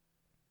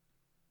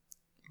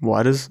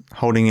Why does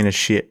holding in a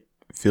shit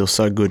feel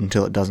so good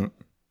until it doesn't?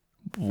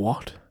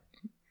 What?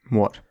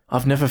 What?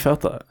 I've never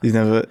felt that. You've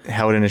never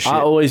held in a shit? I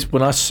always,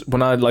 when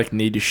I like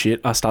need to shit,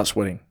 I start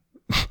sweating.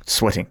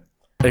 Sweating.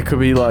 It could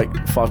be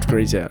like 5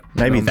 degrees out.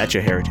 Maybe that's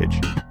your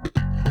heritage.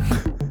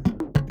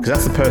 Because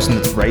that's the person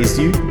that's raised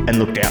you and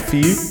looked out for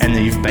you and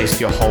that you've based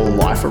your whole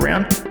life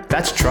around.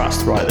 That's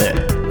trust right there.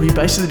 Well, you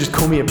basically just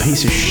called me a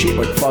piece of shit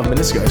like 5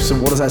 minutes ago. So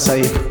what does that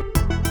say?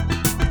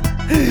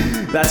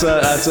 That's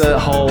a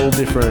whole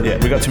different... Yeah,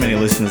 we got too many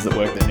listeners that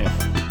work there now.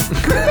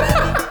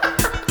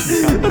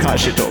 can't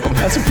shit talk them.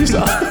 That's a piss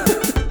off.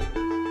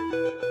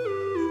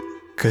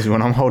 Because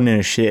when I'm holding in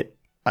a shit,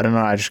 I don't know,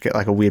 I just get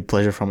like a weird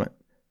pleasure from it.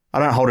 I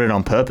don't hold it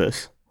on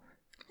purpose.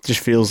 It just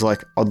feels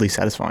like oddly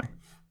satisfying.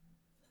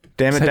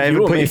 Damn it,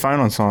 David, put your phone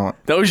on silent.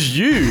 That was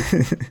you.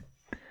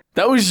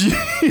 That was you.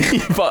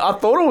 But I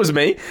thought it was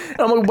me. And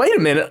I'm like, wait a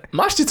minute.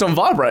 My shit's on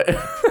vibrate.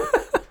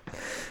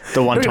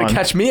 The one You're time. going to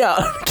catch me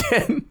out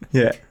again.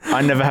 Yeah.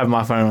 I never have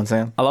my phone on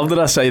sound. I love that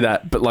I say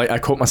that, but like I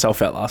caught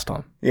myself out last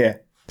time. Yeah.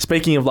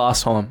 Speaking of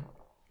last time,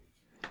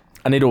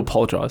 I need to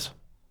apologise.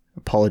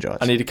 Apologise.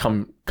 I need to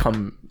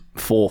come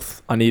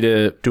forth. I need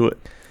to... Do it.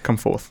 Come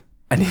forth.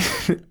 I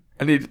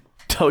need to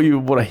tell you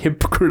what a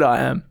hypocrite I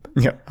am.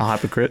 Yep. A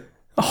hypocrite.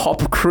 A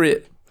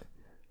hypocrite.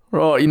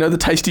 Right, you know the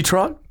tasty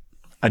truck?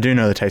 I do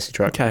know the tasty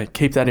truck. Okay,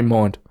 keep that in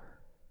mind.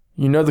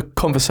 You know the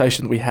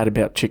conversation that we had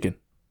about chicken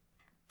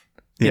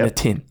in a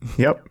tin.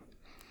 Yep.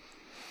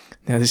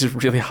 Now, this is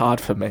really hard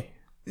for me.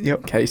 Yep.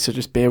 Okay, so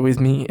just bear with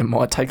me. It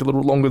might take a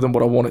little longer than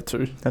what I want it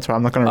to. That's right.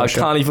 I'm not going to rush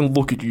you. I can't even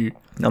look at you.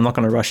 I'm not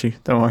going to rush you.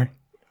 Don't worry.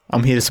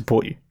 I'm here to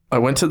support you. I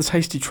went to the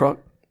tasty truck.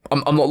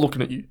 I'm not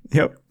looking at you.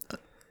 Yep.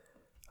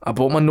 I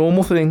bought my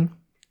normal thing.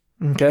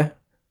 Okay?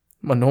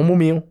 My normal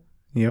meal.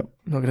 Yep.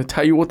 I'm not going to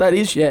tell you what that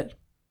is yet.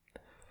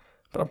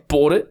 But I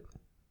bought it.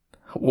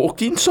 I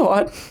walked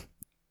inside,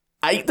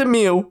 ate the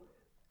meal,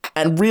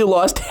 and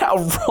realised how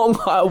wrong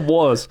I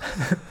was.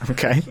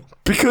 Okay.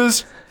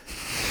 Because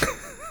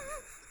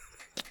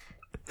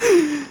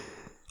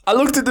I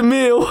looked at the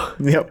meal.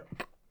 Yep.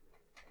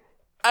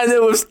 And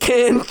there was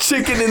canned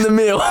chicken in the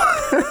meal.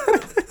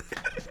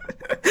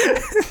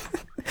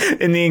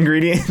 In the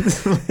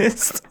ingredients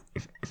list.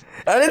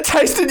 And it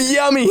tasted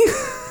yummy.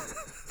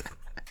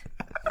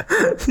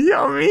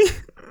 Yummy.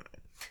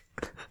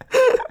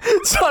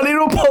 So I need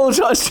to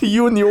apologise to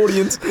you and the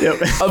audience.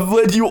 Yep. I've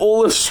led you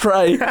all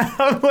astray.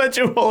 I've led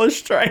you all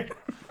astray.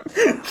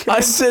 I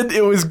said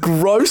it was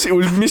gross, it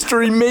was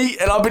mystery meat,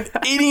 and I've been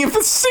eating it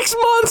for 6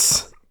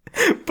 months.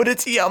 But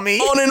it's yummy.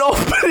 On and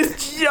off, but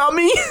it's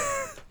yummy.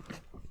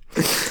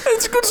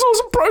 It's a good source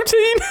of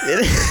protein.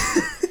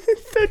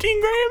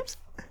 13 grams.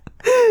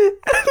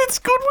 And it's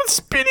good with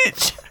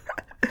spinach.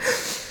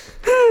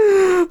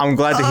 I'm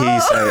glad to hear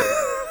you say it.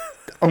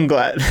 I'm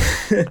glad.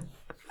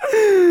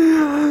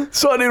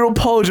 So I need to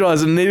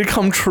apologise and need to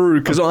come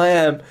true because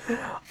I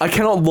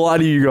cannot lie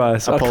to you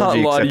guys. Apology I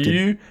can't lie accepted. to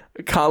you.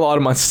 I can't lie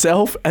to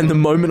myself. And the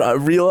moment I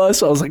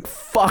realised, I was like,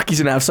 fuck, he's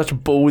going to have such a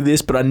ball with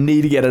this, but I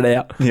need to get it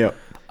out. Yeah.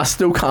 I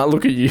still can't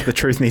look at you. The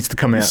truth needs to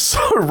come out. So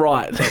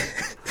right.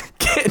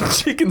 Canned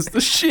chicken's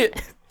the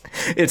shit.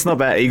 It's not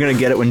bad. Are you going to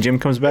get it when Jim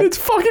comes back? It's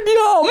fucking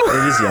yum.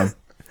 It is yum.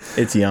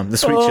 It's yum. The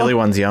sweet chili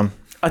one's yum.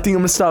 I think I'm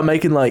going to start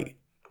making like,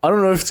 I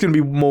don't know if it's going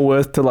to be more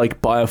worth to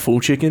like buy a full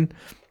chicken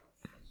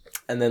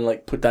and then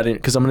like put that in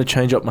because I'm going to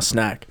change up my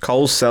snack.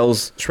 Coles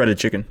sells shredded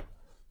chicken.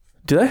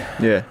 Do they?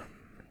 Yeah.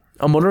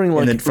 I'm wondering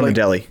like... From the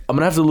deli. I'm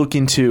going to have to look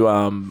into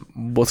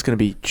what's going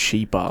to be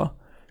cheaper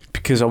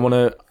because I want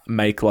to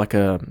make like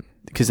a...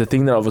 Because the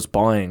thing that I was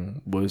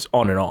buying was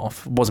on and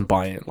off. Wasn't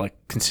buying it like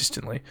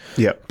consistently.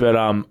 Yeah.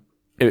 But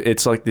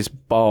it's like this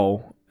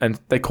bowl and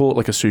they call it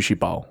like a sushi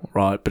bowl,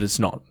 right? But it's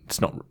not.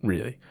 It's not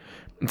really.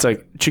 It's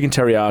like chicken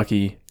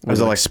teriyaki with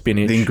like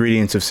spinach. The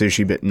ingredients of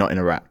sushi, but not in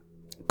a wrap.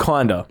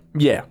 Kinda.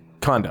 Yeah.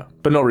 Kinda.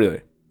 But not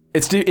really.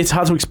 It's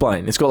hard to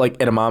explain. It's got like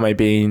edamame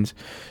beans.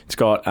 It's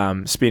got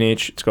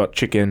spinach. It's got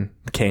chicken.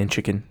 Canned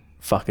chicken.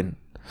 Fucking.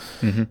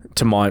 Mm-hmm.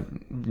 To my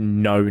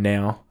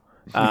now.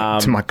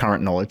 To my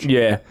current knowledge.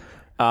 Yeah.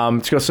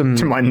 It's got some...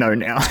 To my know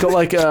now. It's got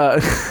like I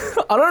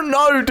don't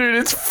know, dude.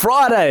 It's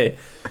Friday.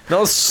 That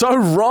was so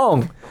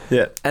wrong.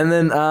 Yeah. And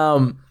then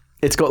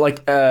it's got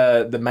like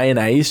the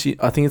mayonnaise.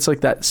 I think it's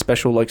like that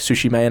special like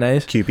sushi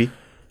mayonnaise. Kewpie.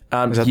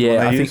 Is that the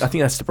one they use? I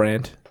think that's the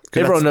brand.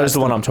 Everyone knows the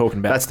one I'm talking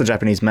about. That's the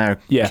Japanese mayo.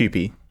 Yeah.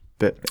 Kewpie.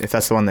 But if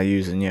that's the one they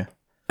use, then yeah.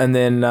 And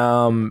then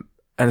and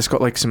it's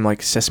got like some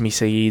like sesame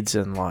seeds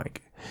and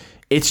like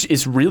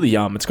it's really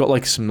yum. It's got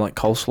like some like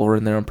coleslaw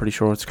in there. I'm pretty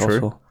sure it's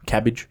coleslaw.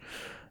 Cabbage.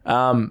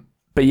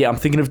 But yeah, I'm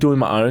thinking of doing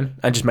my own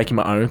and just making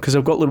my own because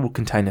I've got little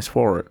containers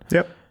for it.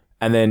 Yep.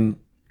 And then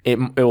it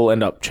will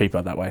end up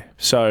cheaper that way.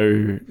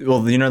 So...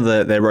 Well, you know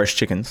their roast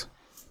chickens?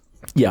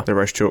 Yeah. The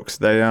roast chooks.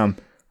 They,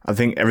 I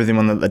think everything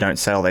one that they don't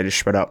sell, they just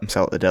shred up and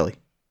sell at the deli.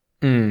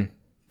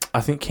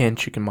 I think canned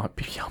chicken might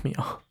be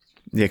yummier.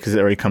 Yeah, because it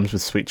already comes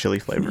with sweet chili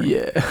flavouring.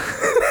 Yeah.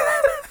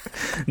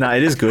 No,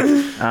 it is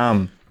good.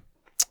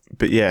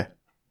 But yeah,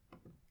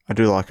 I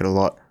do like it a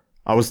lot.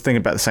 I was thinking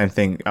about the same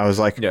thing. I was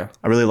like, I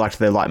really liked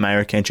their light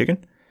mayo canned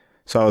chicken.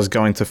 So I was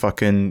going to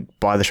fucking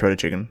buy the shredded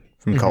chicken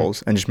from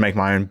Coles and just make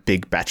my own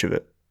big batch of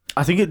it.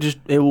 I think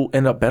it will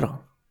end up better.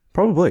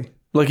 Probably.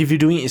 Like if you're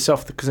doing it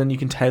yourself, because then you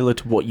can tailor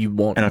to what you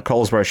want. And a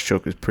Coles roast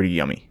chook is pretty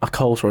yummy. A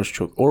Coles roast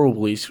chook or a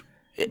Woolies.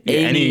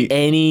 Even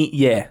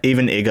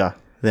Igga,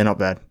 they're not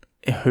bad.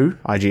 Who?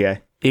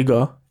 IGA.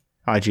 Igga.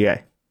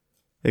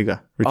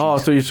 Igga. Oh,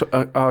 so you.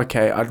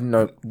 Okay, I didn't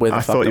know where the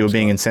I thought you were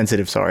being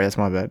insensitive. Sorry, that's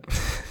my bad.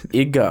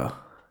 Igga.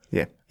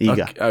 Yeah,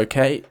 Igga.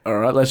 Okay, all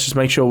right. Let's just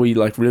make sure we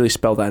like really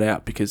spell that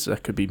out because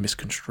that could be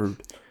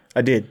misconstrued.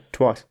 I did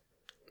twice.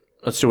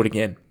 Let's do it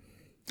again.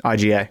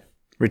 IGA.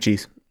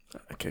 Richie's.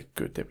 Okay,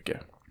 good. There we go.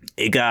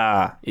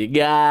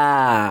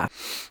 Igga.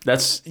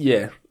 That's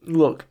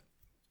Look,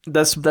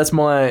 that's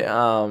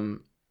my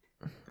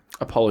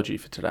apology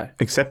for today.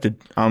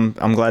 Accepted. I'm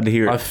glad to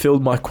hear it. I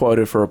filled my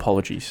quota for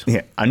apologies.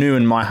 Yeah, I knew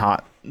in my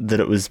heart that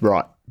it was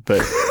right,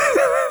 but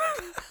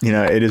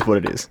it is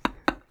what it is.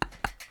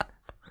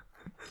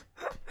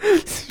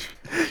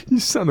 You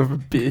son of a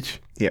bitch.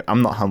 Yeah,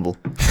 I'm not humble.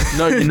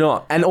 No, you're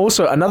not. And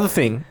also another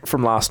thing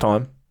from last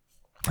time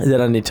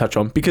that I need to touch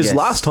on, because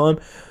last time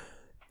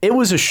it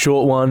was a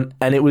short one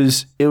and it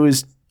was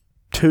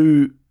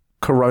too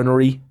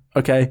coronary,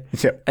 okay?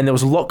 Yep. And there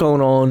was a lot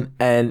going on,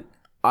 and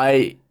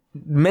I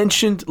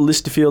mentioned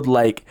Listerfield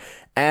Lake,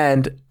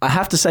 and I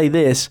have to say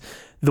this,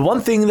 the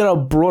one thing that I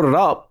brought it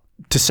up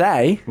to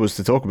say was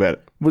to talk about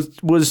it.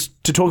 Was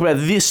to talk about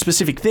this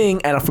specific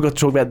thing, and I forgot to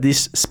talk about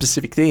this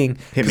specific thing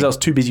because I was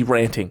too busy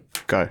ranting.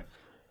 Go.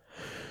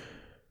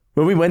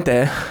 When we went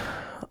there,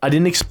 I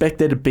didn't expect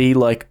there to be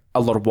like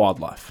a lot of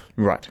wildlife.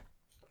 Right.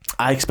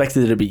 I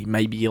expected there to be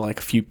maybe like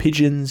a few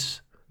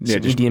pigeons,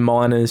 some Indian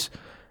miners,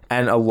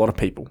 and a lot of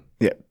people.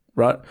 Yeah.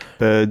 Right?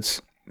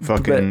 Birds.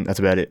 That's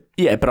about it.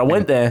 Yeah, but I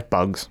went there.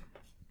 Bugs.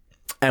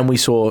 And we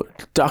saw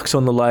ducks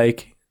on the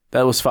lake.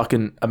 That was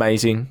fucking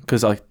amazing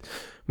because like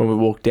when we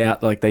walked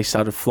out, like they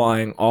started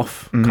flying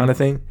off kind of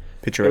thing.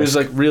 Picturesque. It was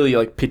like really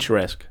like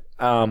picturesque.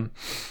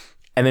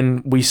 And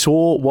then we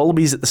saw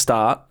wallabies at the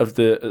start of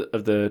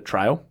the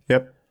trail.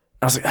 Yep.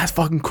 I was like, that's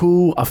fucking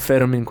cool. I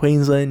fed them in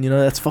Queensland,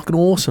 that's fucking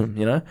awesome,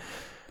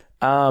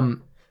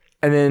 And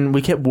then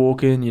we kept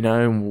walking,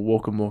 and we're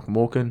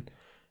walking.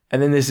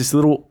 And then there's this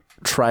little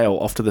trail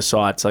off to the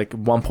side. It's like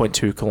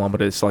 1.2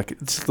 kilometers. Like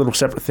it's a little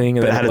separate thing.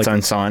 And but it had its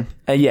own sign.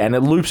 And and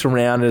it loops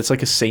around and it's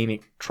like a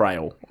scenic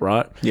trail,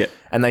 right? Yeah.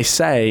 And they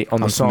say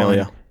on the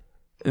sign,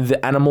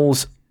 the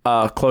animals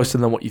are closer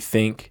than what you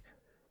think.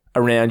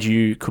 Around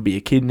you could be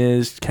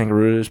echidnas,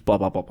 kangaroos, blah,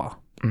 blah, blah, blah.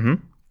 Mm-hmm.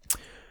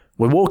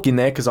 We walk in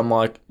there because I'm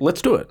like,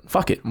 let's do it.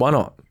 Fuck it. Why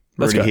not?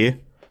 Let's go. Here?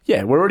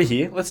 Yeah, we're already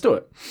here. Let's do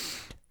it.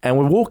 And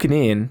we're walking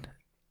in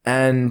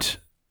and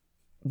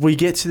we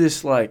get to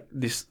this like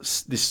this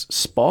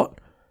spot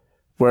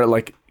where it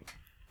like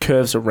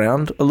curves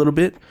around a little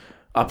bit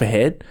up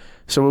ahead.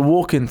 So we're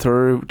walking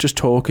through, just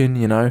talking,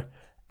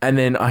 and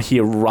then I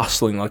hear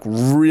rustling like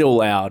real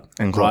loud.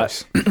 And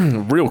close.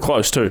 Right? Real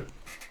close too.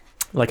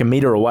 Like a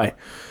meter away.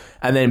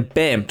 And then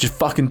bam, just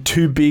fucking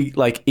two big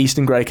like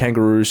eastern grey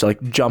kangaroos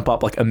like jump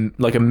up like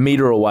a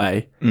meter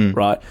away,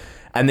 right?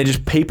 And they're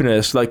just peeping at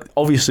us. Like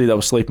obviously they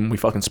were sleeping. We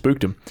fucking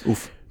spooked them.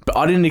 Oof. But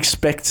I didn't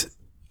expect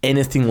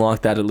anything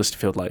like that at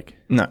Listerfield Lake.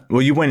 No.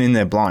 Well, you went in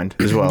there blind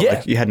as well. Yeah.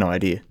 Like, you had no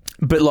idea.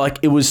 But like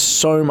it was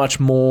so much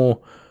more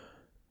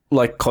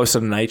like closer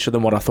to nature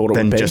than what I thought it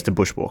would be. Than just a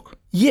bushwalk.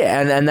 Yeah,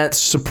 and that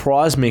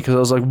surprised me because I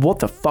was like, what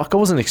the fuck? I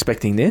wasn't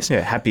expecting this.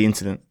 Yeah, happy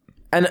incident.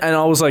 And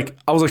I was like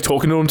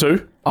talking to him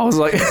too. I was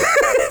like,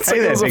 hey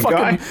there, big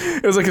guy.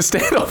 It was like a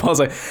standoff. I was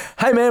like,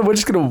 hey man, we're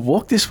just gonna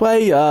walk this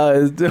way.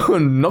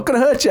 Not gonna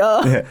hurt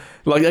ya. Yeah.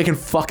 Like they can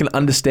fucking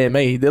understand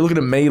me. They're looking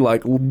at me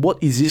like,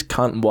 what is this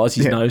cunt? Why is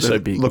his nose so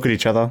big? Look at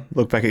each other.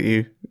 Look back at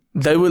you.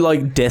 They were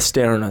like death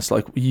staring us.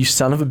 Like, you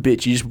son of a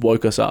bitch, you just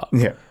woke us up.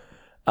 Yeah.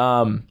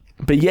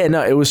 But yeah,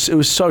 no, it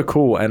was so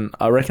cool, and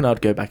I reckon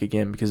I'd go back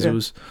again because it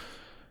was.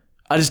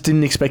 I just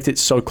didn't expect it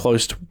so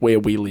close to where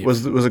we live.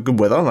 Was it good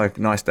weather? Like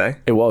nice day?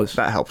 It was.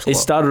 That helps a lot. It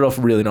lot. started off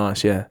really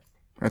nice, yeah.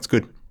 That's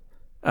good.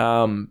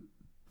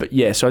 But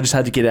yeah, so I just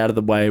had to get out of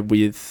the way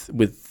with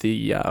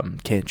the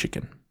canned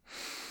chicken.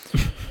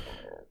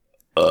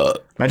 So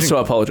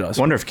I apologise.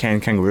 Wonder if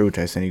canned kangaroo would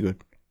taste any good.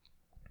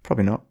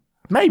 Probably not.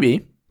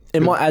 Maybe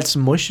it might add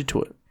some moisture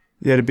to it.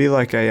 Yeah, it'd be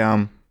like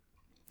a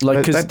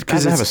like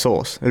because it have a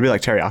sauce. It'd be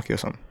like teriyaki or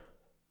something.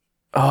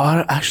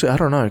 Oh, I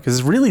don't know because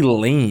it's really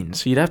lean,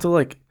 so you'd have to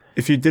like.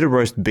 If you did a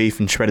roast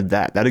beef and shredded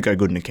that'd go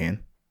good in a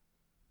can.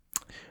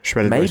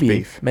 Shredded roast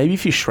beef. Maybe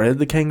if you shredded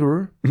the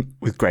kangaroo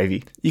with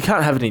gravy. You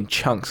can't have it in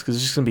chunks because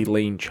it's just gonna be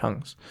lean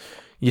chunks.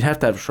 You'd have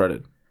to have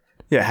shredded.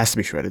 Yeah, it has to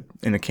be shredded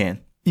in a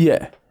can.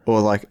 Yeah. Or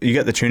like you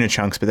get the tuna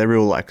chunks, but they're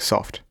real like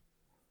soft.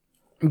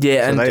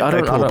 Yeah, so and they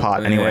pull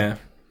apart anyway.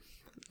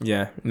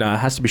 Yeah, no, it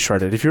has to be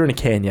shredded. If you're in a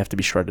can, you have to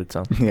be shredded,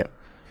 son. Yeah.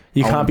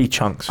 You can't be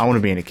chunks. I want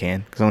to be in a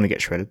can because I want to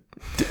get shredded.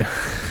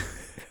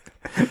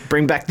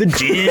 Bring back the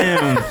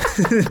gym.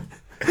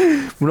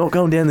 We're not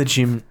going down the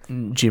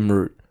gym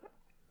route.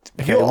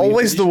 Okay, you're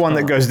always the one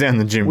that goes down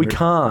the gym route. We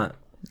can't.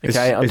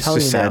 Okay, I'm it's telling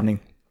just you saddening.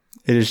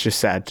 It is just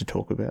sad to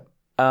talk about.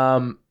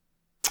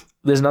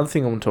 there's another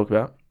thing I want to talk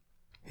about.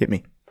 Hit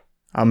me.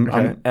 I'm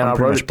I pretty wrote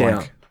much it down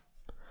blank.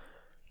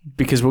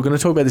 because we're going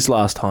to talk about this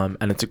last time,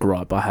 and it's a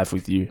gripe I have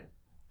with you.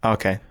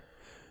 Okay.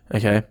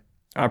 Okay.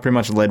 I pretty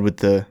much led with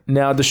the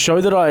Now, the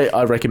show that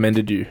I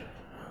recommended you,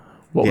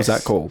 what was Yes.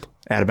 that called?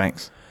 Outer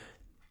Banks.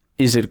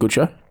 Is it a good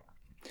show?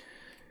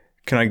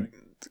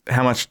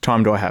 How much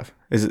time do I have?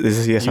 Is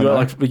this yes You or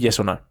no? got like yes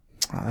or no?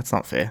 Oh, that's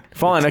not fair.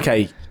 Fine.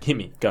 Okay. Hit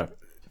me. Go.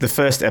 The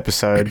first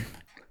episode,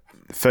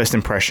 first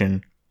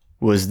impression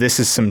was this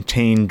is some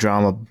teen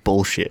drama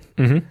bullshit.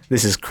 Mm-hmm.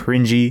 This is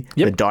cringy.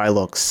 Yep. The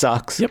dialogue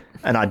sucks. Yep.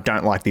 And I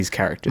don't like these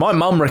characters. My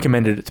mum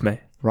recommended it to me,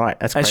 Right.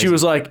 That's and crazy. she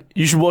was like,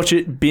 "You should watch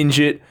it, binge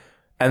it."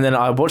 And then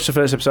I watched the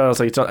first episode. I was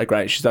like, "It's not that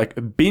great." She's like,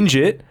 "Binge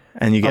it."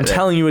 and you get I'm there.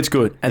 telling you, it's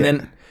good. And Yeah.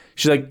 then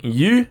she's like,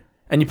 "You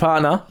and your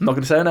partner, I'm not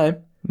going to say her name,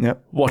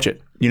 Yep. watch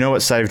it." You know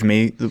what saved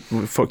me?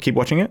 Keep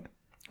watching it.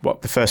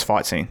 What? The first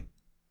fight scene.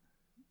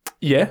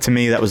 Yeah, To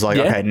me, that was like,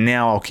 Yeah. okay,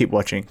 now I'll keep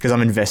watching because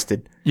I'm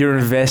invested. you're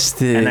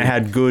invested. And they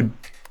had good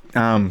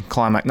not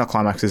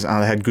climaxes. They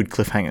had good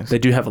cliffhangers. They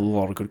do have a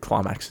lot of good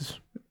climaxes.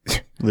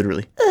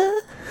 Literally.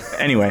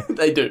 Anyway,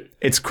 They do.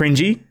 it's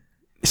cringy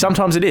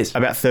Sometimes it is.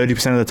 about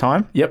 30% of the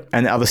time. Yep.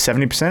 And the other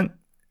 70%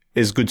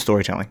 is good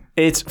storytelling.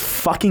 It's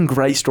fucking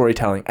great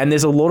storytelling. And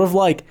there's a lot of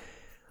like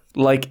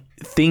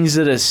things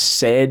that are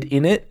said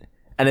in it.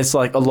 And it's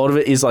like a lot of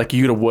it is like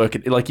you got to work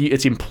it. Like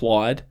it's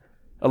implied.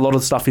 A lot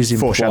of stuff is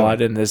implied,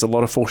 Foreshadowing. and there's a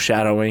lot of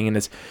foreshadowing, and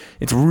it's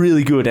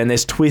really good. And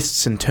there's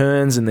twists and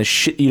turns, and there's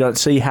shit you don't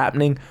see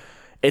happening.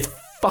 It's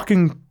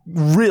fucking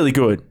really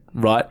good,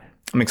 right?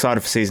 I'm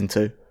excited for season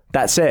 2.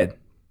 That said,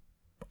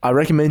 I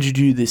recommended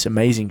you this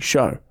amazing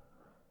show.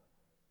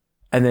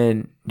 And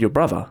then your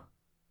brother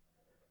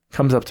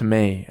comes up to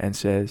me and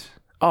says,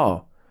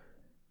 "Oh,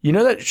 you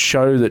know that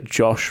show that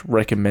Josh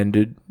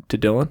recommended to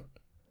Dylan?"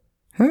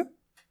 Huh?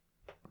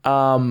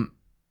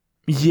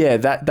 Yeah,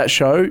 that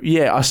show.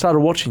 Yeah, I started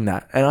watching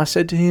that. And I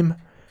said to him,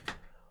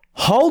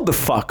 "Hold the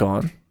fuck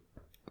on."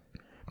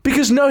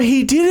 Because no,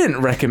 he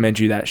didn't recommend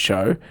you that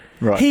show.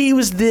 Right. He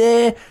was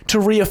there to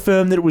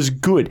reaffirm that it was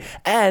good.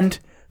 And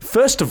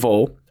first of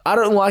all, I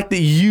don't like that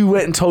you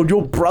went and told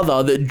your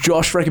brother that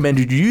Josh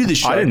recommended you the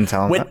show. I didn't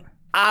tell him when that.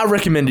 I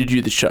recommended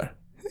you the show.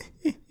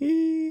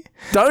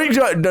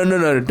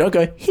 Don't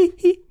go hee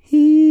hee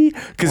hee,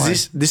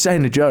 because this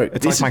ain't a joke.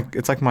 It's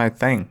like my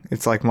thing.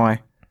 It's like my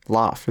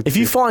laugh. If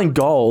you find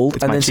gold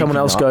and my then someone cheeky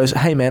else laugh. goes,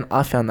 "Hey man,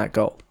 I found that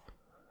gold,"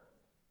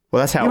 well,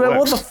 that's how you it went,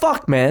 works. "What the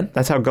fuck, man?"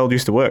 That's how gold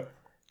used to work.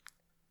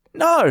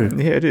 No,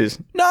 Yeah, it is.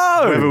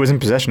 no, Whoever was in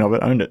possession of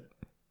it owned it.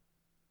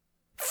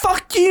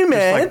 fuck you,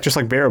 man. Just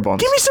like bearer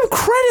bonds. Give me some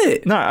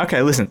credit. No,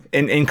 okay, listen.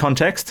 In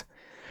context,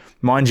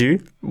 mind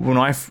you,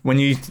 when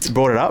you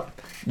brought it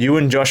up, you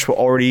and Josh were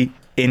already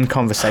in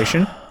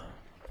conversation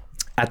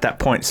at that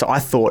point. So I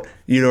thought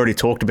you'd already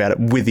talked about it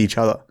with each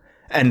other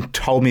and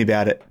told me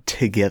about it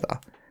together.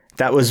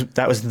 That was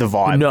the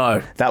vibe.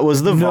 No. That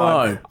was the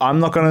vibe. No. I'm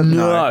not gonna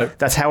No.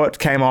 That's how it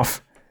came off.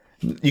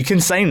 You can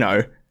say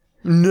no.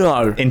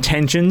 No,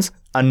 Intentions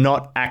are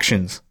not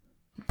actions.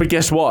 but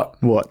guess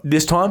what? What?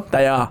 This time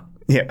they are.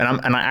 Yeah,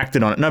 and I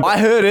acted on it. No, but, I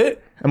heard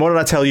it. and what did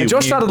I tell you?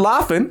 Josh started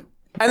laughing,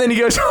 and then he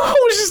goes, "Oh,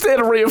 I was just there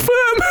to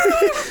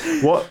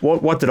reaffirm."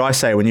 What did I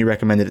say when you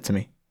recommended it to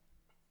me?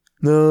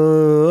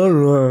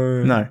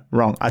 No. No,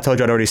 wrong. I told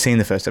you I'd already seen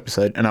the first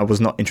episode and I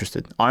was not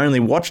interested. I only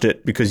watched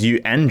it because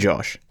you and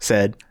Josh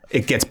said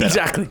it gets better.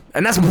 Exactly.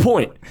 And that's my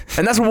point.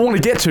 And that's what we want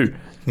to get to.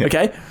 Yep.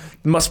 Okay?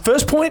 My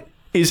first point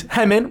is,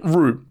 hey man,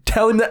 Rube,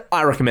 tell him that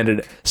I recommended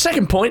it.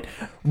 Second point,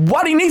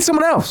 why do you need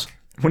someone else?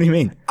 What do you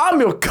mean? I'm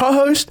your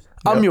co-host.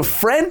 I'm Yep. your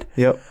friend.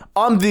 Yep.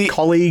 I'm the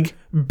Colleague.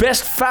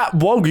 best fat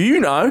wog you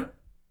know.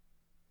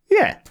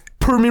 Yeah.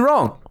 Prove me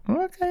wrong.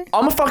 Okay.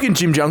 I'm a fucking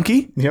gym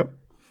junkie. Yep.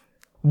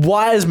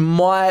 Why is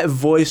my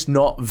voice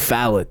not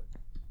valid?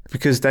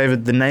 Because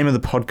David, the name of the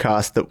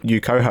podcast that you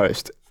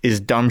co-host is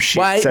Dumb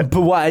Shit. Wait,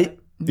 but wait.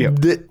 Yep.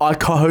 I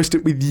co-host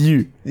it with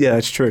you. Yeah,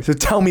 that's true. So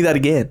tell me that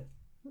again.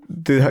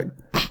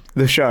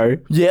 The show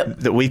Yep.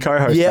 that we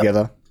co-host Yep.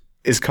 together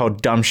is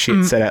called Dumb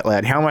Shit Said Out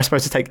Loud. How am I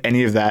supposed to take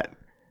any of that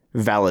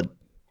valid?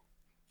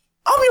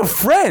 I'm your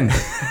friend.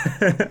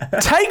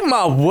 Take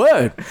my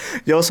word.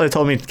 You also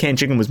told me canned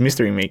chicken was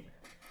mystery meat.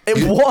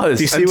 It was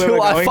do you see where until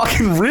we're I going?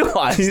 fucking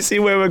realized. Do you see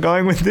where we're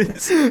going with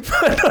this?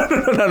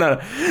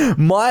 No.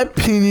 My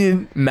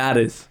opinion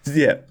matters.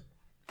 Yeah.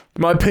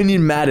 My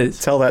opinion matters.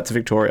 Tell that to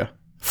Victoria.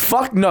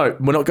 Fuck no.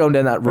 We're not going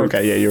down that route.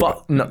 Okay, yeah, you're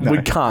Fuck, right. No,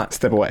 we can't.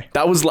 Step away.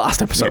 That was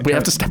last episode. Yeah, we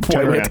have to step turn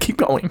away. We have around. to keep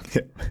going.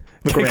 Yeah.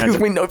 Look Because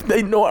around.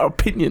 they know our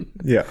opinion.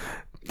 Yeah.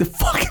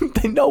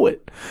 They know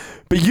it.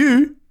 But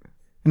you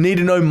need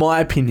to know my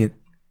opinion.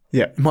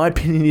 Yeah. My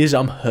opinion is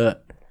I'm hurt.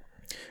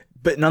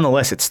 But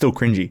nonetheless, it's still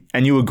cringy.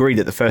 And you agreed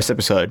that the first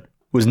episode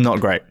was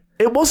not great.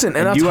 It wasn't,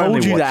 and I you told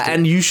only you watched that, it.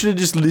 and you should have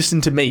just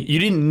listened to me. You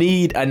didn't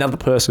need another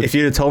person. If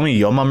you'd have told me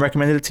your mum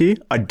recommended it to you,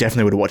 I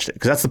definitely would have watched it.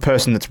 Because that's the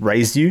person that's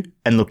raised you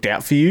and looked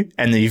out for you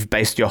and that you've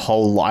based your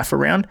whole life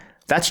around.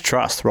 That's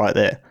trust right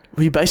there.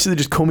 Well, you basically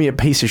just called me a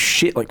piece of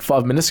shit like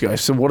 5 minutes ago.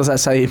 So what does that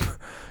say?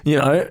 You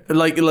know,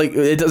 like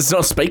it's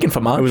not speaking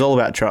for much. It was all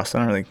about trust. I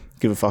don't really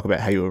give a fuck about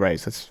how you were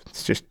raised. It's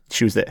just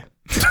she was there,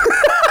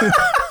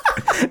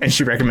 and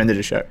she recommended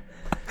a show.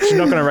 She's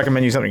not going to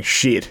recommend you something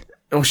shit.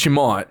 Well, she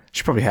might.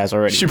 She probably has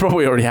already. She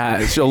probably already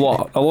has a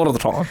lot of the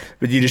time.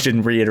 But you just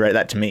didn't reiterate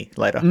that to me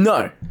later.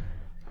 No,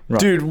 Right.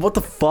 dude, what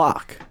the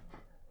fuck?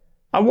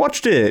 I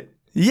watched it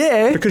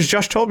Yeah, because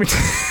Josh told me to.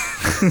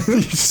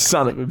 you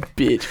son of a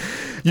bitch.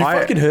 You I-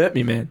 fucking hurt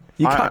me, man.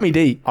 You cut me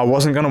deep. I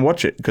wasn't going to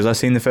watch it because I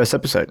seen the first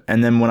episode.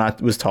 And then when I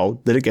was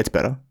told that it gets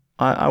better,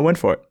 I went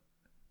for it.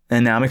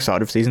 And now I'm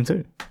excited for season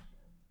 2.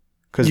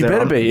 You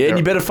better be. And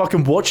you better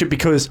fucking watch it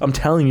because I'm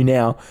telling you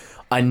now,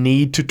 I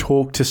need to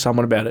talk to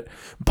someone about it.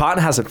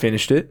 Partner hasn't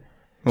finished it.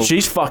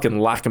 She's fucking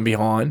lacking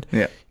behind.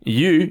 Yeah.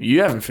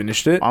 You haven't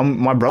finished it.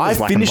 My brother's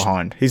lacking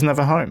behind. He's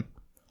never home.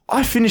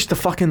 I finished the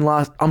fucking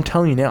last... I'm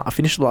telling you now, I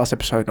finished the last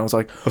episode and I was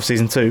like... Of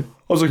season 2.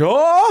 I was like,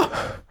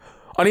 oh!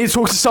 I need to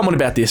talk to someone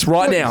about this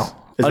right now.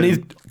 Is I it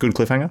need... a good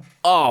cliffhanger?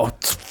 Oh,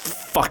 it's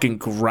fucking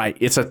great.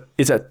 It's a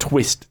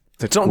twist.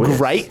 It's not twist.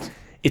 great.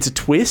 It's a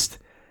twist.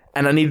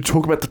 And I need to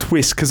talk about the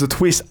twist because the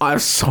twist, I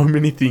have so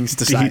many things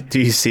to say. Do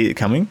you see it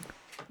coming?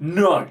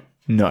 No.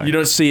 No. You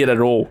don't see it at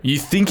all. You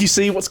think you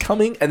see what's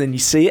coming and then you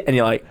see it and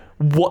you're like,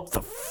 what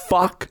the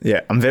fuck?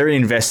 Yeah, I'm very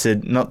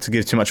invested, not to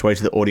give too much away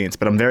to the audience,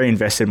 but I'm very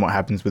invested in what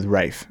happens with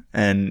Rafe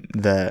and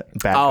the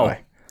bad guy.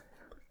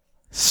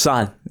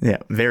 Son. Yeah,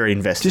 very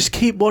invested. Just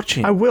keep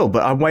watching. I will,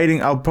 but I'm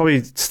waiting. I'll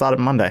probably start it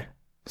Monday.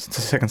 It's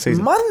the second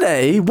season.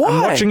 Monday? Why?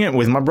 I'm watching it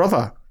with my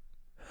brother.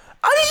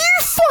 Are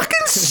you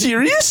fucking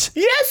serious?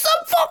 Yes,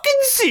 I'm fucking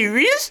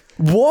serious.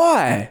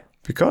 Why?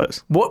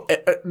 Because What?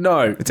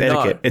 No. it's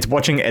etiquette. It's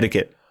watching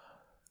etiquette.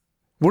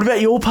 What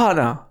about your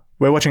partner?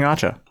 We're watching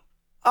Archer.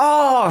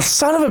 Oh,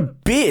 son of a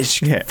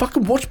bitch. Yeah.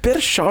 Fucking watch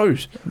better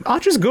shows.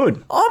 Archer's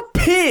good. I'm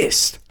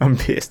pissed. I'm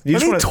pissed. You I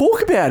just need wanna, to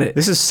talk about it.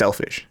 This is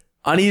selfish.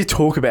 I need to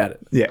talk about it.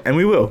 Yeah, and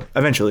we will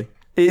eventually.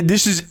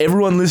 This is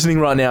everyone listening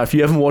right now. If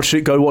you haven't watched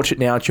it, go watch it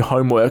now. It's your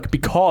homework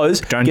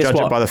because Don't guess judge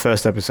what? it by the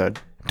first episode.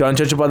 Don't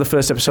judge it by the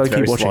first episode. Keep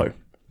very watching. slow.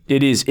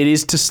 It is. It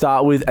is to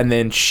start with, and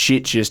then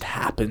shit just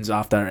happens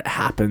after it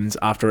happens.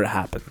 After it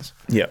happens,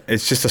 Yeah,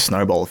 it's just a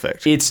snowball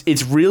effect.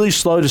 it's really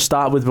slow to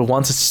start with, but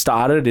once it's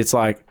started, it's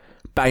like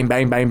bang,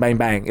 bang, bang, bang,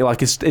 bang.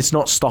 Like it's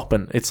not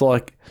stopping. It's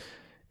like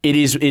it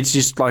is. It's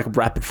just like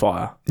rapid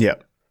fire. Yeah.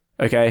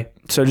 Okay,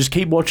 so just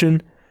keep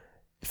watching,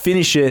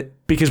 finish it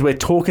because we're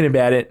talking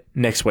about it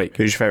next week.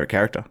 Who's your favorite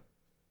character?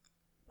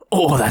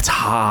 Oh, that's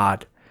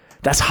hard.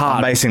 That's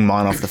hard. I'm basing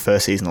mine off the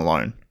first season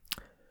alone.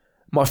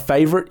 My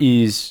favorite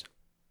is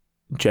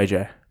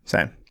JJ.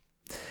 Same.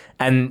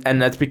 And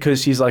that's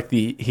because he's like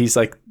the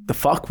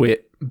fuckwit,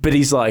 but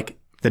he's like,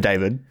 The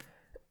David.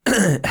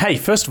 hey,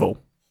 first of all,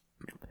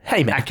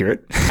 hey man,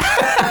 Accurate.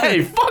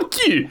 hey, fuck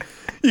you,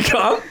 you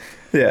can't.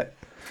 Yeah.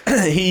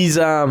 He's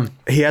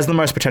He has the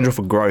most potential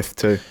for growth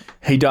too.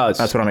 he does.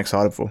 That's what I'm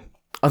excited for.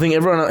 I think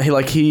everyone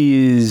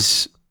he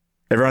is.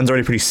 Everyone's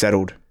already pretty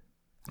settled. to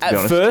be At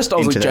honest, first, I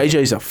was like, into that.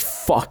 JJ's a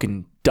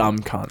fucking dumb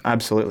cunt,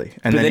 Absolutely.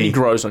 And but then he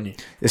grows on you.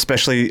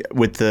 especially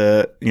with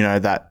the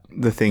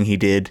the thing he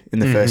did in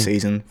the first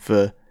season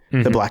for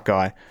the black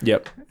guy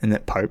Yep. and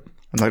that Pope.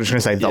 I'm not just going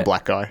to say the Yeah.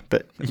 black guy,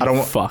 but I don't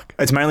want. Fuck.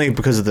 It's mainly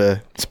because of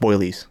the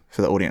spoilies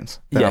for the audience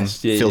that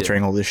Yes, I'm yeah,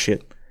 filtering all this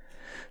shit.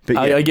 But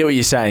yeah, I get what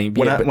you're saying.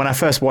 when Yeah, when I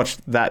first watched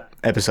that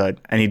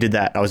episode and he did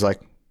that, I was like,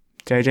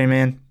 JJ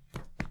man,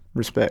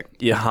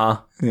 respect.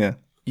 yeah,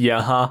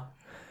 Yeah. huh.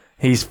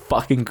 He's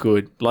fucking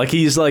good. Like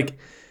he's like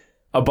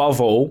above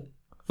all,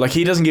 like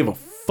he doesn't give a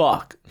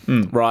fuck,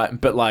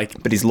 right? But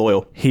like But he's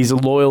loyal. he's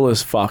loyal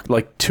as fuck,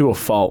 like to a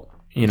fault.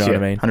 You know what I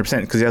mean?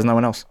 100% because he has no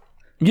one else.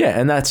 Yeah,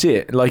 and that's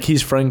it. Like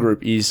his friend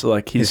group is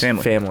like his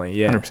family. family.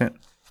 Yeah. 100%.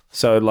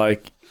 So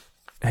like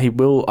he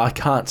will. I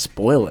can't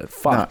spoil it.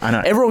 Fuck. No, I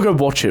know. Everyone go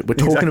watch it. We're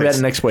talking Exactly. about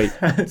it next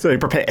week. So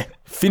prepare.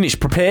 Finish.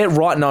 Prepare.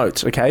 Write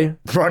notes. Okay.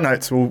 Write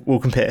notes. We'll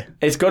compare.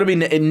 It's got to be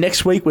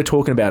next week. We're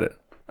talking about it.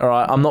 All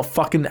right. I'm not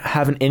fucking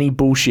having any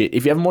bullshit.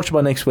 If you haven't watched it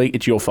by next week,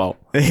 it's your fault.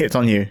 It's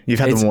on you. You've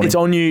had the warning. It's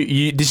on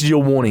you. This is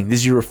your warning.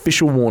 This is your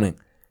official warning.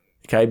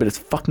 Okay, but it's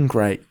fucking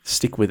great.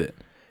 Stick with it.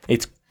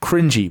 It's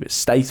cringy, but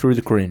stay through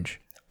the cringe.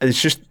 It's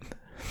just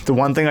the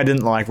one thing I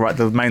didn't like, right?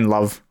 The main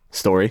love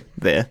story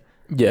there.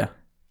 Yeah.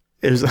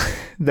 It was,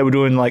 they were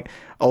doing like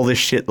all this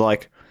shit,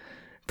 like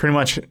pretty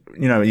much,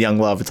 young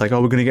love. It's like, oh,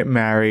 we're going to get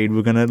married.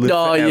 We're going to live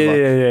Oh, forever.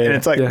 yeah. And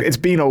it's like, yeah. it's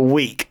been a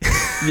week.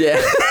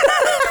 Yeah.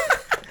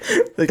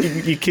 Like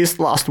you kissed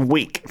last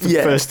week for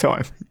Yeah. the first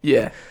time.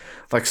 Yeah.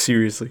 Like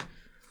seriously.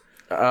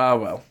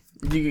 Well,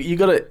 you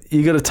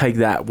gotta take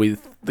that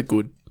with the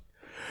good.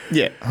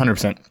 Yeah,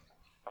 100%.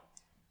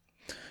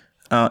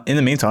 In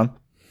the meantime,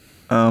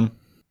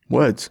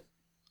 words,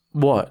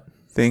 What?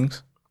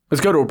 things.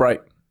 Let's go to a break.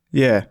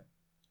 Yeah,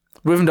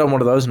 We haven't done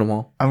one of those in a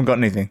while. I haven't got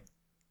anything.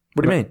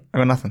 What do you mean? I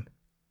got nothing.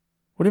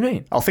 What do you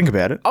mean? I'll think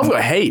about it I've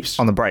got heaps.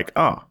 on the break.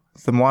 Oh,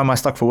 then why am I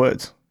stuck for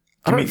words?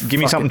 I Give don't me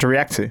fucking- something to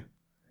react to.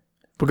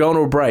 We're going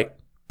to a break.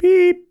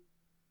 Beep.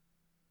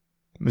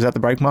 Was that the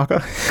break marker?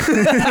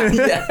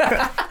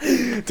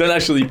 Don't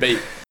actually beat.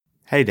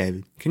 Hey,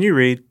 David, can you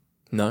read?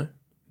 No.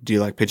 Do you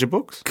like picture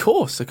books? Of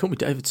course. They call me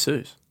David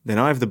Seuss. Then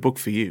I have the book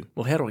for you.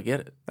 Well, how do I get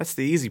it? That's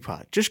the easy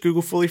part. Just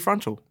Google Fully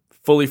Frontal.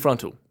 Fully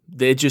Frontal.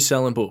 They're just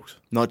selling books.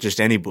 Not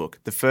just any book.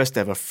 The first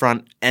ever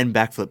front and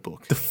backflip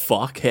book. The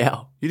fuck?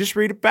 How? You just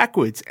read it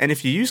backwards. And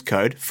if you use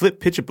code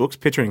FLIPPICTUREBOOKS,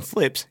 picturing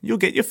flips, you'll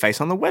get your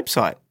face on the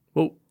website.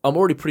 Well, I'm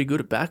already pretty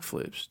good at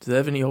backflips. Do they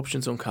have any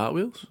options on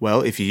cartwheels?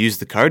 Well, if you use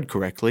the code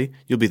correctly,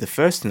 you'll be the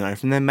first to know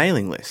from their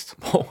mailing list.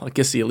 Oh, I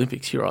guess the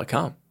Olympics, here I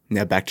come.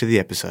 Now back to the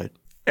episode.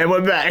 And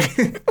we're back.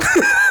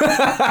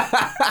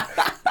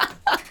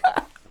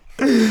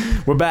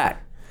 We're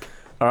back.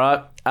 All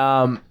right.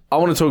 I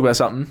want to talk about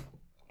something.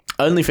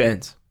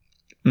 OnlyFans.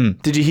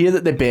 Did you hear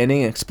that they're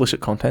banning explicit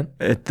content?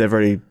 They've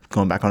already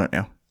gone back on it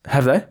now.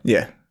 Have they?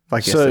 Yeah,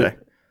 like So, yesterday.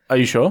 are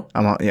you sure?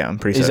 I'm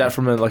pretty Is certain. that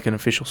from an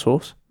official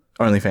source?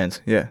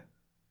 OnlyFans, yeah.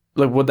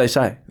 Like, what'd they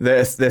say?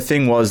 Their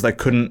thing was they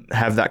couldn't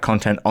have that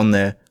content on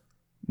there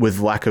with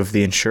lack of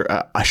the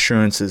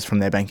assurances from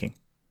their banking.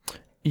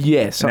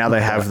 Yeah. Now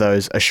they have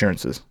those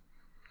assurances.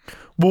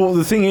 Well,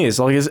 the thing is,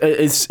 like,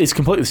 it's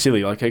completely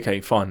silly. Like,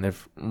 okay, fine,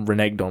 they've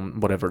reneged on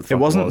whatever. The fuck It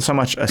wasn't was. so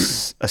much a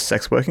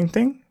sex working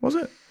thing, was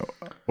it?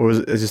 Or was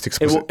it just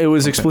explicit? It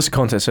was explicit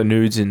content, so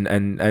nudes and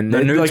No,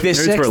 nudes, like their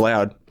nudes sex. were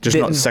allowed, just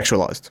They're- not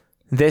sexualized.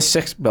 Their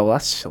sex. Well,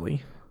 that's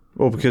silly.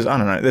 Well, because I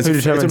don't know. Who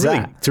determines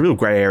that? It's a real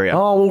grey area.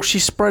 Oh well,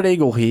 she's spread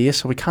eagle here,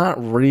 so we can't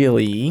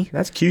really.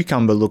 That's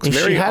cucumber looks If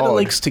very she had odd. her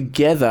legs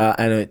together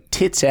and her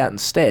tits out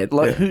instead,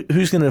 like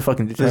who's going to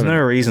fucking There's determine? no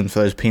reason for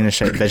those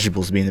penis-shaped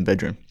vegetables to be in the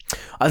bedroom.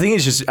 I think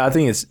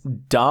it's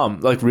dumb.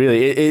 Like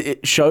really,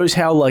 it shows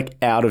how like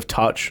out of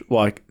touch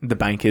like the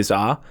bankers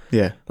are.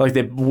 Yeah. Like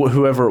they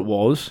whoever it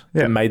was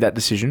that made that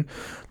decision.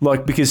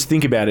 Like because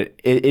think about it,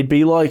 it'd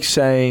be like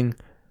saying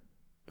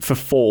for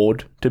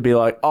Ford to be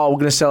like, oh, we're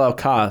going to sell our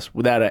cars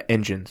without our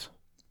engines.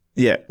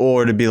 Yeah,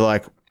 or it'd be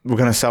like, we're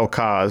going to sell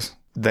cars,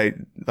 they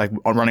like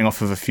are running off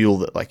of a fuel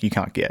that like you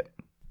can't get.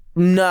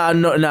 No.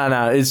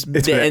 It's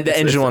the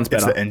engine one's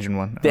better. It's the engine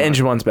one. The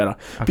engine one's better.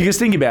 Because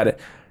think about it.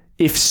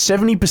 If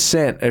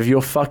 70% of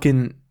your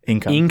fucking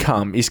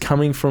income is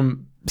coming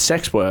from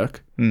sex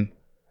work,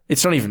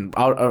 it's not even,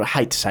 I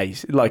hate to say,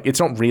 like, it's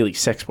not really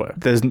sex work.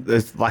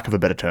 There's lack of a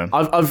better term.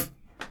 I've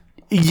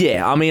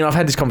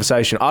had this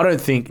conversation. I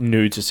don't think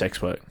nudes are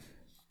sex work.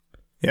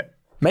 Yeah.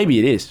 Maybe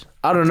it is.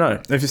 I don't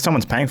know. If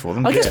someone's paying for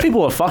them, I guess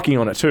people are fucking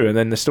on it too, and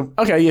then they're still,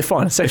 okay, yeah,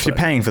 fine, it's sex if you're work.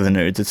 paying for the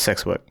nudes, it's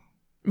sex work.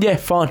 Yeah,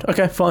 fine.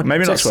 Okay, fine.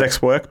 Maybe not work.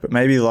 sex work, but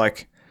maybe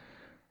like,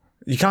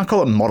 you can't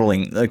call it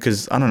modeling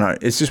because, I don't know,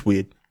 it's just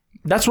weird.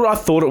 That's what I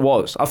thought it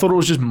was. I thought it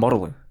was just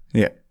modeling.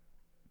 Yeah.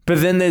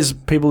 But then there's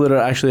people that are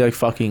actually like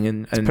fucking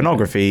and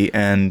Pornography,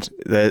 and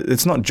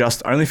it's not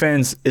just,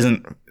 OnlyFans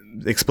isn't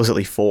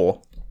explicitly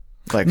for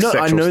like No,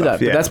 sexual I know stuff.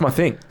 that, but that's my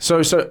thing. So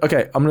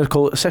okay, I'm going to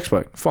call it sex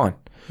work. Fine.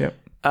 Yep.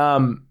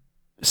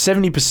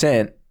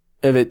 70%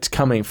 of it's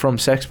coming from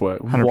sex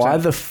work. 100%. Why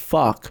the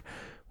fuck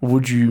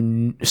would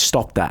you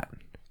stop that?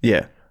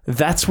 Yeah.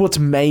 That's what's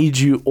made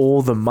you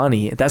all the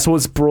money. That's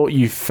what's brought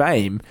you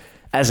fame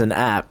as an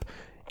app.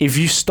 If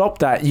you stop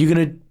that, you're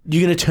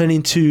gonna turn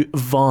into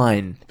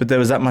Vine. But there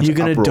was that much You're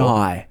gonna uproar.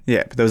 die.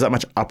 Yeah, but there was that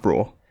much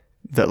uproar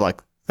that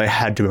like they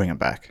had to bring it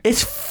back.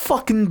 It's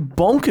fucking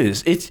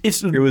bonkers. It's It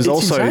insane.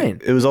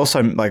 was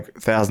also like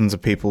thousands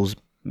of people's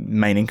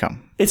main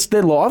income. It's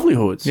their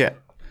livelihoods. Yeah.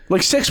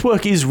 Like sex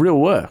work is real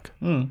work.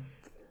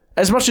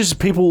 As much as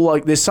people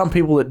like, there's some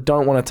people that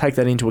don't want to take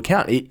that into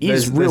account. It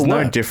is real There's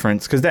work. no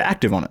difference because they're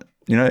active on it.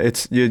 You know,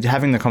 you're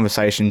having the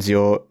conversations,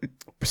 you're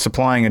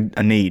supplying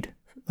a need,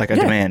 like a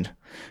demand.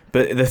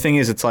 But the thing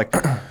is, it's like,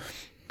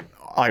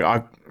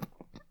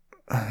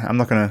 I'm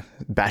not going to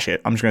bash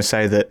it. I'm just going to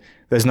say that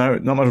there's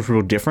not much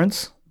real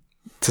difference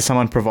to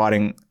someone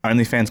providing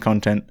OnlyFans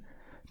content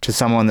to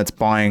someone that's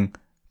buying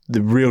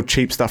the real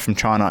cheap stuff from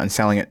China and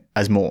selling it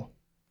as more.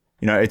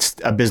 You know, it's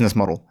a business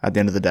model at the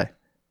end of the day.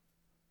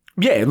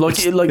 Yeah,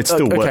 it's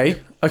still work.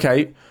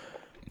 okay,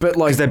 but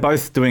like Because they're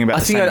both doing about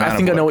the same amount I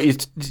think of I know work.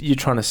 what you're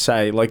trying to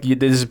say. Like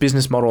there's a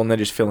business model and they're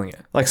just filling it.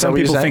 Like Is that some what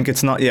you're people saying? think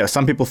it's not. Yeah,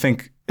 some people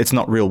think it's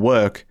not real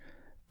work,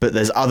 but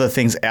there's other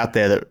things out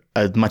there that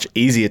are much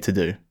easier to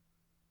do.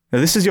 Now,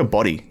 this is your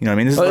body. You know what I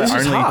mean? This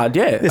is hard.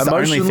 Yeah, It's the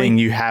only emotionally- thing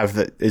you have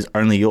that is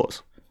only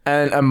yours.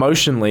 And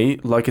emotionally,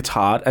 like it's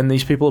hard, and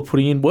these people are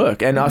putting in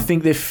work, and I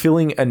think they're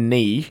filling a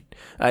niche.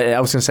 I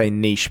was going to say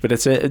niche, but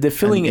they're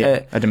filling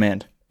a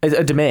demand.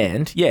 a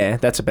demand. Yeah,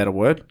 that's a better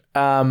word.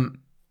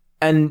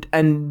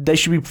 And they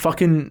should be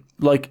fucking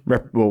like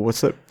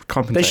What's that?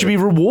 Compensated. they should be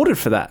rewarded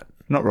for that.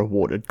 not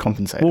rewarded,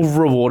 compensated. Well,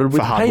 rewarded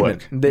with hard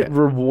payment. work. They're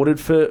rewarded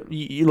for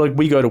like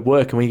we go to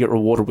work and we get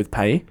rewarded with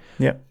pay.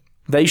 Yeah.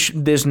 This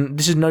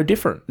is no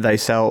different. They're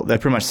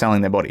pretty much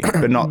selling their body,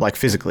 but not like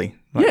physically.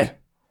 Like, Yeah.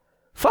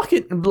 Fuck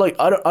it. Like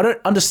I don't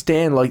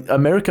understand. Like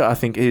America, I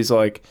think is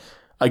like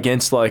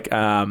against like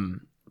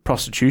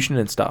prostitution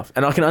and stuff,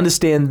 and I can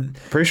understand.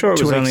 Pretty sure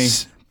it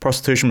was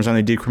prostitution was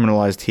only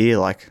decriminalized here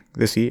like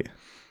this year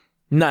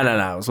No.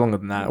 It was longer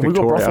than that. We got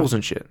Victoria. brothels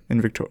and shit. in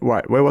Victoria.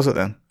 Right, where was it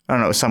then? I don't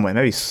know, it was somewhere,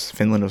 maybe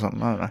Finland or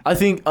something. I don't know.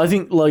 I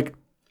think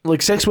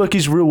like sex work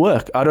is real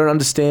work. I don't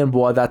understand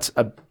why that's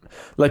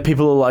like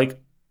people are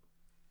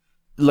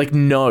like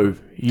no,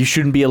 you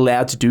shouldn't be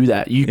allowed to do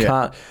that. You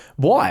can't.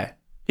 Why?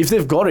 If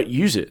they've got it,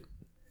 use it.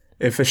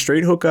 If a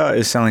street hooker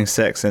is selling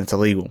sex, then it's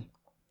illegal.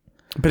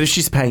 But if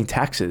she's paying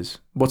taxes,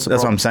 what's the That's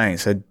what problem? I'm saying.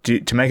 So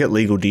to make it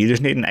legal, do you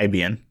just need an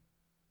ABN?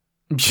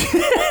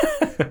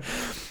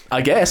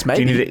 I guess Do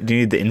maybe. you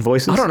need the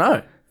invoices? I don't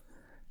know.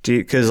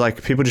 Because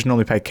like people just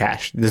normally pay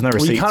cash. There's no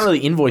receipts. Well, you can't really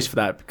invoice for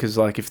that because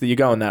like if you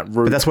go on that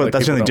route, But that's like, the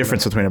people only don't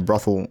difference between a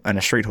brothel and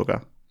a street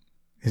hooker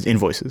is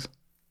invoices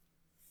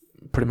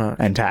know. Pretty much.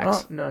 and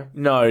tax. Oh,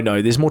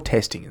 no. There's more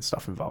testing and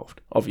stuff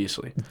involved.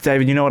 Obviously,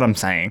 David, you know what I'm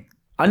saying?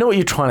 I know what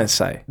you're trying to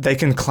say, They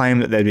can claim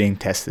that they're being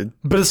tested.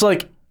 but it's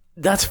like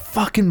that's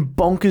fucking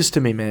bonkers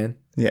to me, man.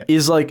 Yeah.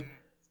 Is like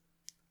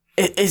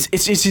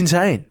it's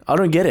insane. I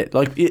don't get it.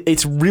 Like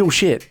it's real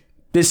shit.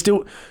 There's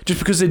still just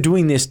because they're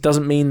doing this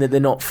doesn't mean that they're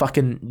not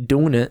fucking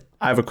doing it.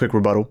 I have a quick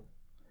rebuttal.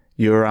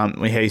 We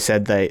hear you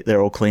said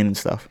they're all clean and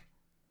stuff.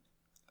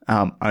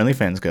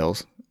 OnlyFans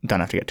girls don't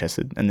have to get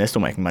tested, and they're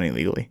still making money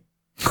legally.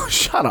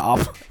 Shut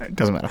up. It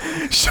doesn't matter.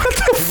 Shut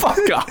the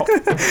fuck up.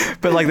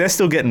 But like they're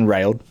still getting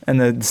railed, and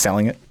they're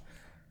selling it.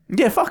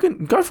 Yeah,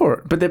 fucking go for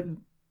it. But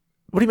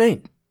what do you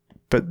mean?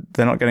 But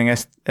they're not getting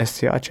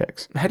STI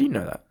checks. How do you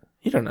know that?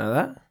 You don't know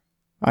that.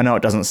 I know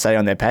it doesn't say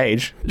on their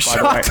page.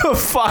 Shut the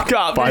fuck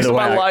up. By These the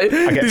are way, I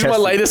get these are my tested.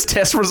 latest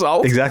test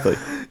results. Exactly.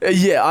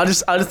 Yeah, I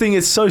just think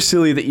it's so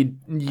silly that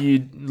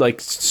you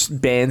like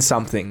ban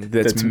something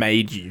that's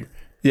made you.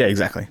 Yeah,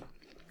 exactly.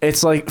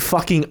 It's like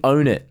fucking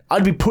own it.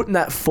 I'd be putting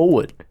that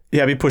forward.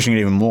 Yeah, I'd be pushing it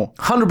even more.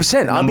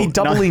 100%. I'd be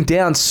doubling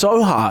down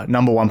so hard.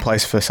 Number one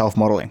place for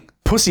self-modeling.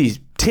 Pussies,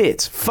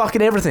 tits,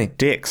 fucking everything.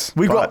 Dicks.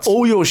 We got butts.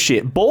 all your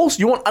shit. Balls?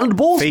 You want under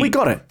balls? Feet. We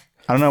got it.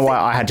 I don't know why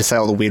I had to say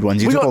all the weird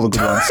ones. You took all the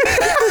good ones.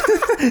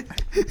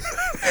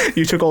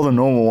 You took all the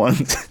normal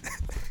ones.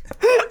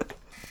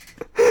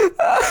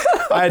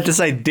 I had to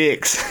say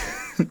dicks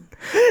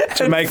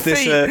to make this.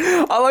 Feet.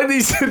 I like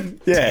these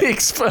Yeah.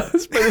 dicks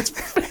first, but it's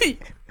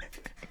feet.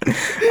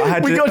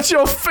 We got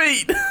your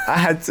feet. I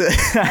had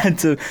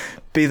to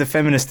be the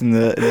feminist in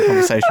the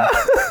conversation.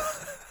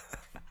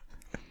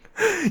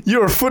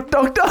 You're a foot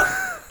doctor?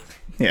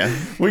 Yeah,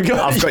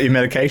 I've got your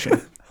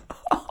medication.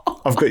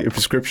 I've got your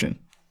prescription.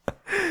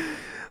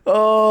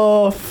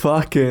 Oh,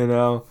 fucking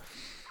hell.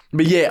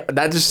 But yeah,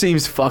 that just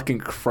seems fucking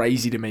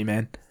crazy to me,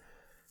 man.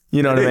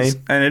 You know what I mean?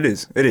 And it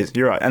is.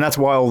 You're right, and that's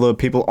why all the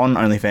people on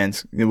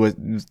OnlyFans were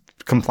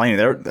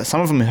complaining.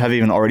 Some of them have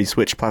even already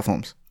switched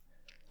platforms.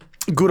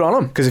 Good on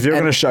them. Because if you're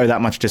going to show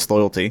that much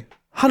disloyalty,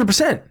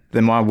 100%.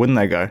 then why wouldn't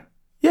they go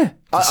Yeah.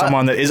 to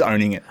someone that is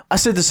owning it? I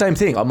said the same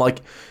thing. I'm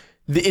like,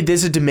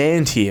 there's a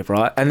demand here,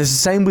 right? And it's the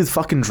same with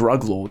fucking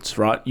drug lords,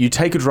 right? You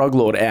take a drug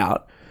lord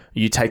out,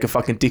 you take a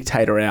fucking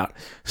dictator out,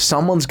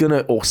 someone's gonna,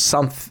 or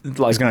something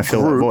like, Is gonna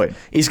fill that void.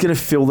 Is gonna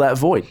fill that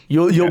void.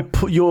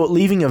 You're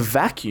leaving a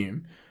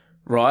vacuum,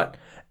 right?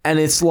 And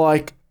it's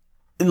like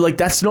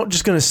that's not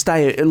just gonna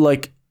stay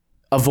like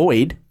a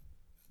void.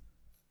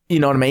 You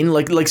know what I mean?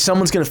 Like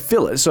someone's gonna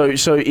fill it. So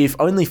if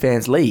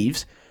OnlyFans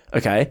leaves,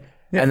 okay.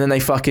 Yeah. And then they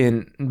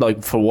fucking,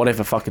 like, for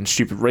whatever fucking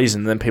stupid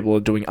reason, then people are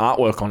doing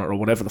artwork on it or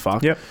whatever the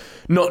fuck. Yep.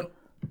 Not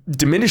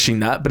diminishing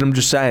that, but I'm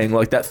just saying,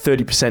 like, that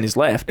 30% is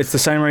left. It's the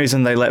same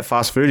reason they let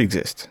fast food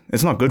exist.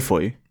 It's not good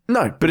for you.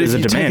 No, but There's if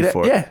a you demand take it for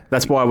out, it. Yeah.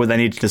 That's why they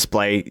need to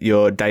display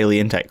your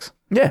daily intakes.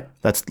 Yeah.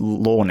 That's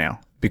law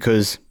now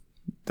because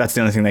that's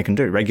the only thing they can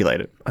do,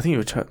 regulate it. I think you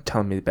were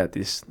telling me about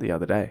this the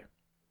other day.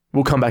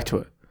 We'll come back to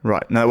it.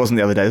 Right. No, it wasn't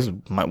the other day. This was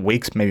like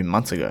weeks, maybe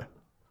months ago.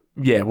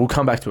 Yeah, we'll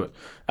come back to it.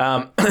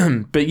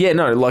 But yeah,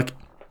 no, like,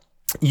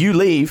 you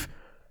leave,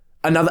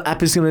 another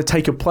app is going to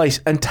take your place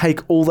and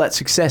take all that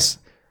success.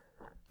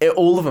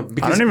 All of them. I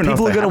Because don't even know if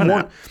people they are going have to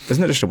an want. app.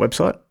 Isn't it just a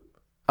website?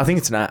 I think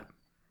it's an app.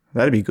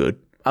 That'd be good.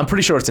 I'm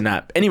pretty sure it's an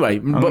app. Anyway,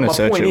 I'm but going my to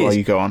search point it while is,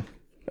 you go on.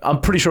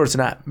 I'm pretty sure it's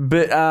an app.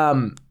 But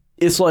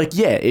it's like,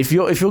 yeah, if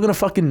you're going to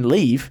fucking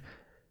leave,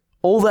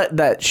 all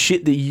that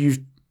shit that you've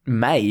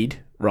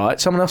made, right?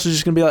 Someone else is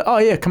just going to be like, oh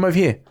yeah, come over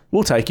here.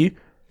 We'll take you.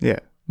 Yeah.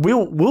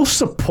 We'll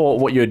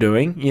support what you're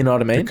doing. You know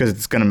what I mean? Because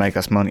it's going to make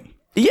us money.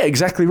 Yeah,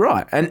 exactly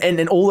right.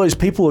 And all those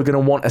people are going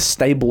to want a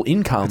stable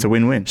income. It's a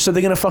win-win. So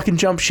they're going to fucking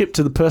jump ship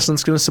to the person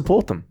that's going to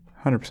support them.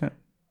 100%.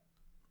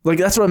 Like,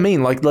 that's what I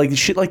mean. Like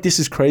shit like this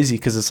is crazy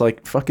because it's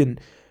like fucking...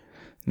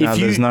 No,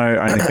 there's no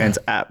OnlyFans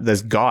app.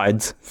 There's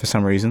guides for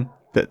some reason,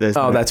 but there's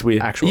no that's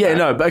weird. actual Yeah, app.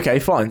 no, but okay,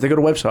 fine. They got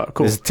a website.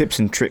 Cool. There's tips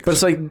and tricks. But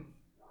it's like,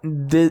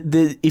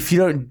 if you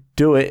don't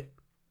do it,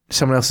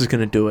 someone else is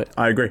going to do it.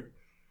 I agree.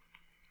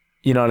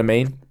 You know what I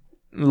mean?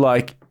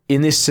 Like,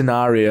 in this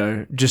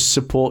scenario, just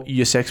support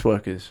your sex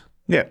workers.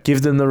 Yeah.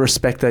 Give them the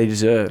respect they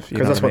deserve.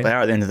 Because that's what they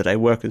are at the end of the day,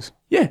 workers.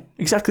 Yeah,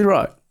 exactly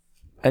right.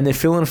 And they're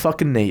filling a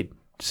fucking need.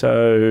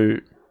 So...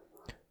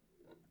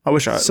 I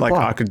wish I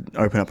Supply. could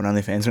open up an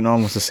OnlyFans, but no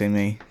one wants to see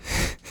me.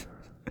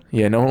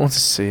 Yeah, no one wants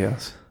to see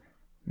us.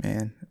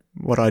 Man,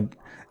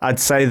 I'd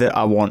say that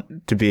I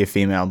want to be a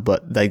female,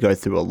 but they go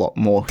through a lot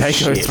more They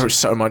shit. go through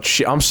so much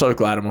shit. I'm so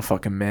glad I'm a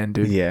fucking man,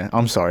 dude. Yeah,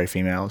 I'm sorry,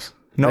 females.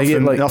 Not They for,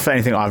 get, like- not for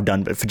anything I've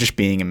done, but for just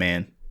being a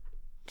man.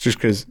 Just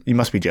because you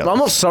must be jealous. I'm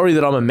not sorry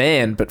that I'm a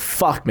man, but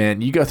fuck,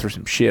 man, you go through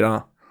some shit,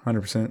 huh?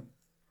 100%.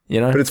 You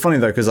know? But it's funny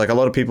though, because like a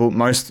lot of people,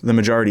 the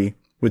majority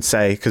would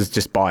say, because it's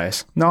just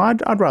bias. No,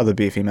 I'd rather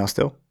be a female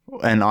still,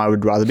 and I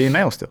would rather be a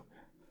male still.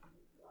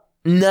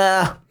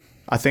 Nah,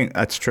 I think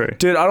that's true.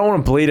 dude, I don't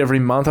want to bleed every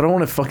month. I don't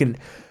want to fucking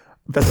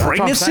That's what I'm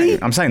pregnancy. saying.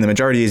 I'm saying the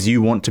majority is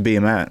you want to be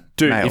a man.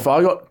 Dude, male. if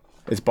I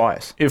It's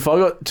bias.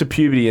 got to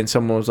puberty and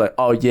someone was like,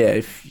 "Oh yeah,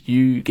 if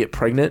you get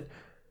pregnant,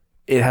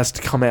 it has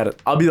to come out,"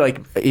 I'll be like,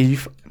 "Are you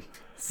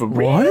For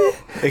what?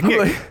 It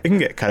can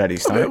get cut out of your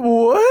stomach.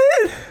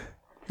 What?"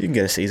 You can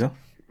get a Caesar.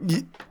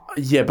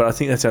 Yeah, but I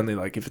think that's only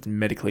like if it's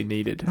medically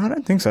needed. No, I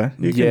don't think so.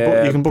 You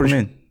Yeah, can book them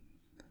in.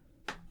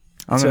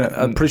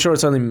 I'm pretty sure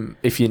it's only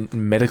if you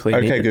medically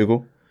need Okay, it.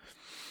 Google.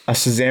 Are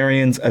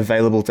cesareans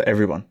available to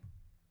everyone?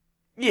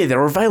 Yeah,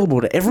 they're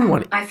available to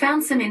everyone. I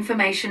found some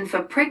information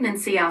for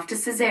pregnancy after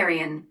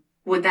cesarean.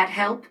 Would that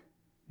help?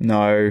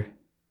 No.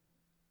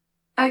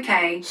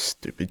 Okay.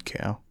 Stupid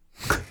cow.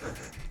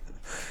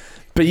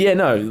 But yeah,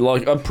 no,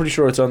 like I'm pretty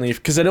sure it's only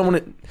because they don't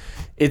want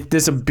it.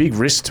 There's a big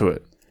risk to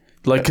it,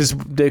 like because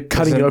they're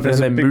cutting it open There's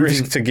and a they're big moving.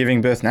 risk to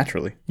giving birth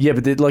naturally. Yeah,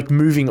 but they're like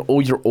moving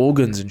all your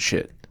organs and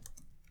shit.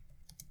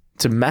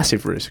 It's a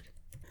massive risk.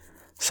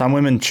 Some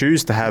women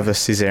choose to have a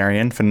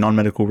cesarean for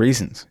non-medical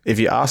reasons. If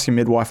you ask your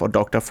midwife or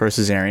doctor for a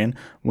cesarean,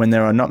 when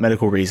there are not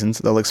medical reasons,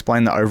 they'll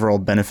explain the overall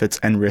benefits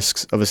and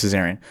risks of a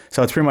cesarean.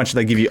 So it's pretty much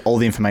they give you all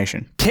the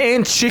information.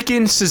 Canned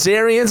chicken,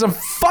 cesareans, I'm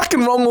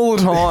fucking wrong all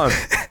the time.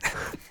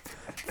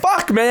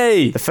 Fuck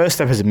me. The first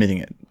step is admitting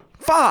it.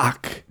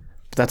 Fuck.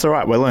 But that's all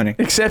right. We're learning.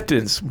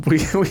 Acceptance. We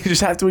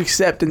just have to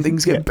accept and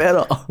things get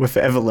better. We're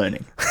forever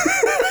learning.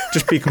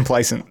 Just be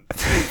complacent.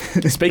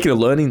 Speaking of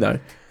learning though,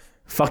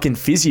 fucking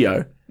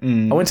physio.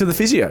 I went to the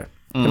physio.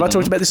 Have I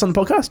talked about this on the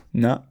podcast?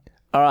 No.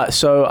 All right,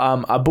 so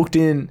I booked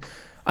in.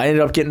 I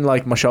ended up getting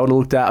like my shoulder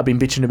looked at. I've been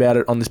bitching about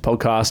it on this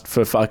podcast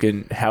for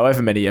fucking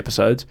however many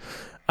episodes.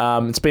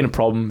 It's been a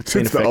problem. It's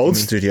been It's the affecting old me.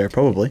 studio,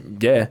 probably.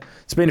 Yeah,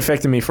 it's been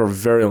affecting me for a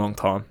very long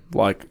time.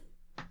 Like,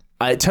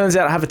 it turns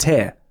out I have a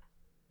tear.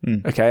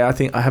 Okay, I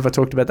think have I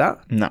talked about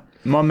that? No.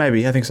 Well,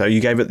 maybe. I think so.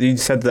 You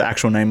said the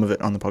actual name of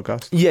it on the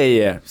podcast.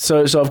 Yeah.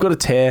 So I've got a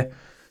tear.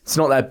 It's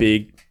not that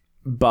big,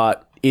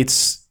 but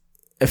it's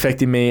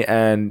affecting me,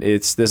 and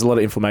there's a lot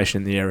of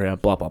inflammation in the area.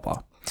 Blah blah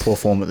blah. Poor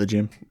form at the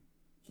gym.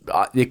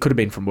 It could have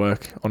been from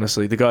work.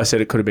 Honestly, the guy said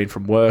it could have been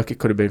from work. It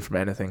could have been from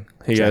anything.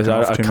 He goes,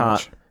 Jacking off I too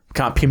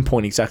can't much.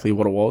 pinpoint exactly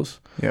what it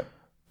was. Yep.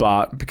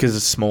 But because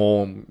it's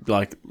small,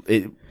 like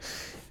it,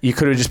 you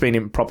could have just been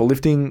improper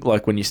lifting.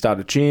 Like when you start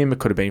a gym, it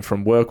could have been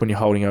from work when you're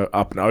holding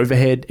up an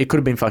overhead. It could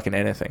have been fucking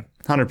anything.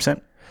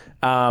 100%.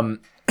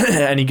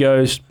 And he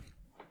goes,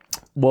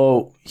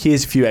 well,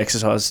 here's a few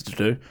exercises to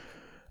do.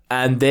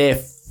 And they're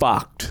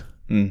fucked.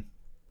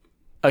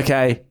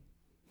 Okay?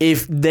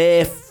 If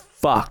they're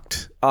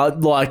fucked, I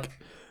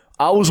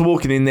was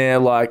walking in there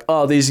like,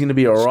 oh, these are going to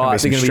be all right.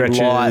 They're some going to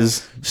be light.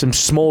 stretches. Some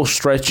small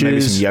stretches.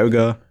 Maybe some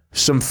yoga.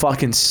 Some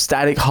fucking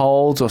static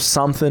holds or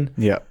something.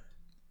 Yeah.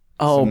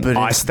 Oh, but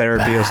Ice it's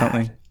therapy bad. or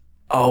something.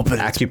 Oh, but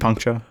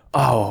Acupuncture.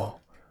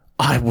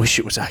 I wish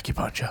it was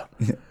acupuncture.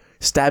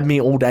 Stab me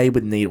all day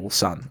with needles,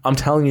 son. I'm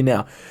telling you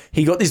now.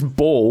 He got this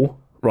ball,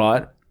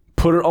 right?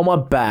 Put it on my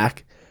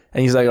back,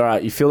 and he's like, all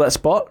right, you feel that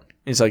spot?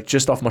 He's like,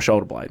 just off my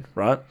shoulder blade,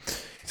 right?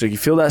 He's like, you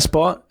feel that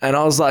spot? And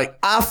I was like,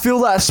 I feel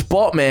that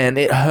spot, man.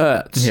 It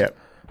hurts. Yeah.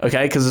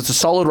 Okay, because it's a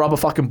solid rubber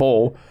fucking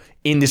ball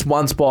in this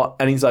one spot.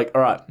 And he's like,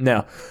 all right,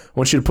 now, I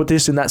want you to put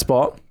this in that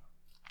spot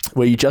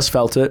where you just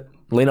felt it,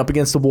 lean up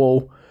against the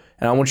wall,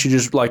 and I want you to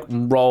just like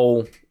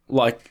roll,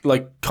 like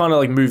kind of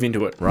like move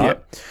into it, right?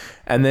 Yeah.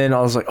 And then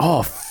I was like,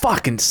 oh,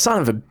 fucking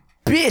son of a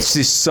bitch,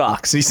 this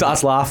sucks. And he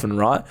starts laughing,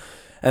 right?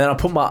 And then I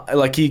put my,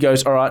 like, he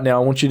goes, all right,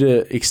 now I want you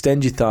to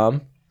extend your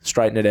thumb,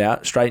 straighten it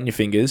out, straighten your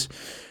fingers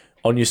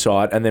on your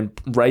side, and then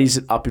raise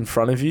it up in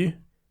front of you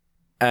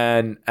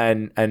and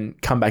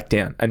come back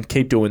down and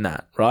keep doing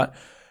that, right?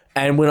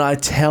 And when I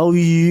tell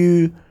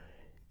you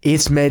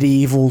it's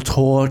medieval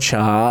torture,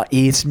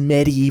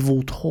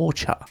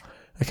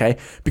 okay?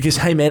 Because,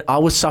 hey, man, I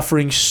was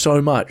suffering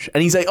so much.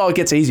 And he's like, oh, it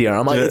gets easier.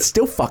 I'm like, it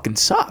still fucking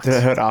sucks. Did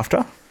it hurt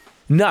after?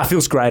 No, it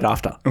feels great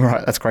after.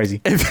 Right, that's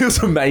crazy. It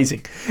feels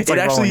amazing. It's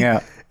like rolling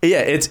out. Yeah,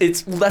 it's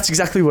that's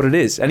exactly what it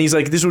is. And he's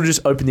like, this will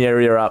just open the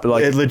area up.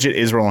 Like, It legit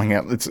is rolling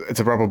out. It's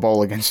a rubber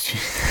ball against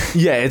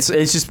you. yeah, it's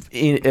just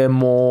in a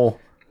more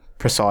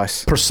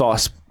Precise.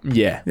 precise.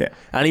 Yeah. Yeah.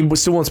 And he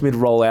still wants me to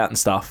roll out and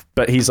stuff,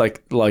 but he's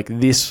like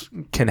this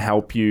can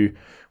help you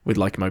with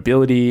like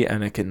mobility,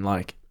 and it can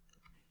like,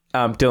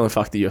 Dylan,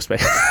 fuck the USB.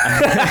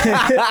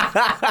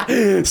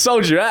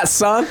 Sold you out,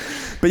 son.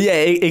 But yeah,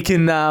 it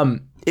can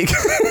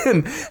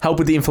help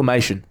with the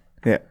inflammation.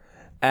 Yeah.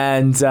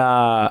 And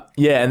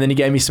and then he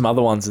gave me some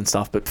other ones and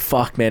stuff. But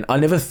fuck, man, I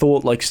never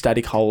thought like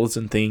static holds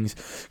and things,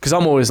 because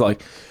I'm always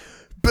like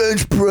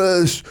bench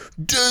press,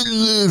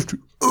 deadlift,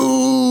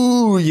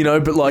 ooh, you know,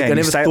 but like Yeah, I and you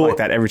never say it thought like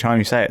that every time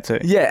you say it too.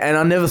 Yeah, and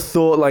I never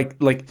thought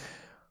like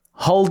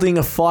holding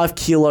a 5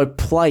 kilo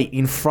plate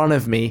in front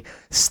of me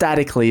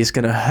statically is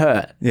going to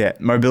hurt. Yeah,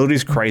 mobility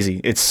is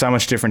crazy. It's so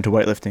much different to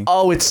weightlifting.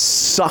 Oh, it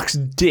sucks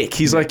dick.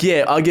 He's like,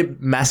 yeah, I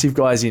get massive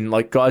guys in,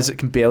 like guys that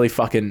can barely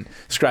fucking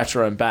scratch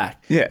their own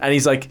back. Yeah. And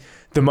he's like,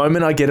 the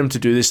moment I get them to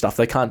do this stuff,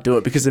 they can't do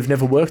it because they've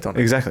never worked on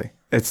it. Exactly.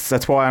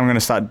 That's why I'm going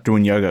to start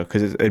doing yoga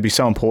because it'd be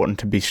so important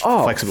to be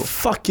flexible.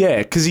 Fuck yeah,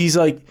 because he's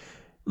like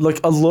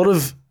a lot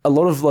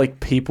of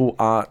like people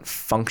aren't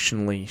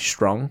functionally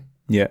strong.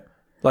 Yeah.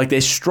 Like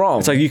they're strong.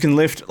 It's like you can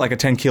lift like a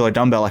 10 kilo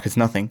dumbbell like it's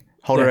nothing.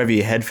 Hold it Yeah. over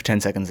your head for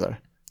 10 seconds though.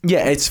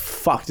 Yeah, it's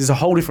fucked. It's a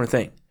whole different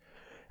thing.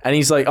 And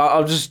he's like, I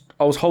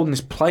was holding this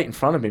plate in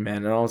front of me, man,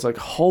 and I was like,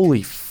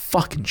 holy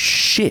fucking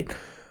shit.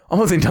 I've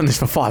only done this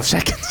for 5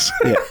 seconds.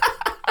 Yeah.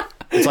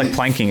 It's like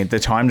planking. The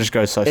time just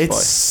goes so slow.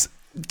 It's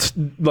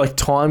like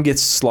time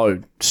gets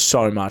slowed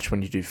so much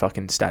when you do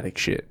fucking static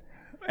shit.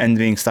 And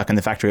being stuck in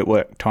the factory at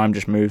work, time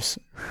just moves.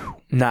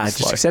 Nah, it's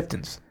Slow. just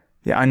acceptance.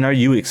 Yeah, I know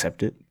you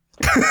accept it.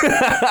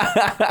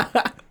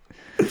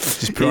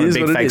 Just put on It a is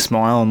big what it fake is.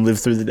 smile and live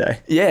through the day.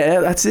 Yeah,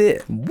 that's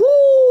it.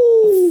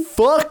 Woo!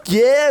 Fuck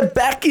yeah,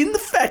 back in the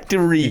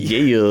factory.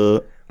 Yeah.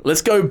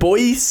 Let's go,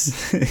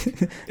 boys. It's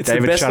the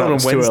David, best shut on up. a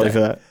It's too early Wednesday. for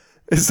that.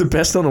 It's the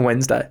best on a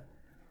Wednesday.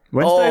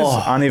 Wednesdays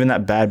Oh. aren't even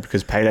that bad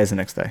because payday's the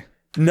next day.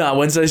 No,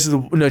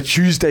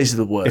 Tuesdays are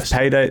the worst.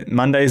 If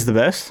Monday's the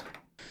best,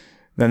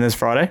 then there's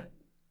Friday.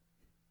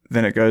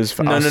 Then it goes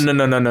for us.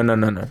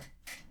 No.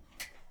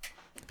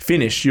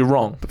 Finish. You're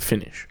wrong, but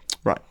finish.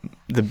 Right.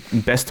 The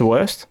best to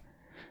worst,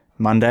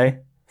 Monday,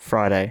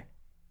 Friday,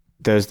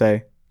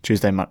 Thursday,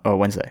 Tuesday,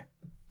 Wednesday.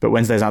 But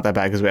Wednesdays aren't that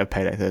bad because we have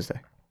payday Thursday.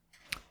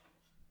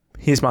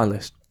 Here's my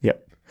list.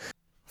 Yep.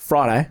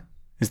 Friday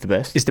Is the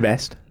best. is the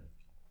best.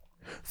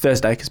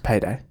 Thursday, because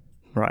payday.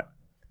 Right.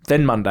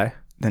 Then Monday.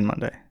 Then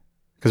Monday.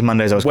 Because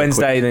Monday's always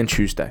Wednesday, then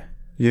Tuesday.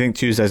 You think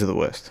Tuesdays are the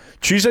worst?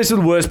 Tuesdays are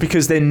the worst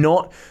because they're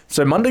not...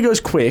 So Monday goes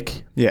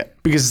quick Yeah.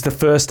 because it's the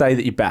first day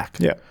that you're back.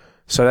 Yeah.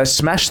 So they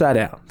smash that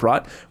out,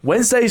 right?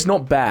 Wednesday's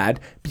not bad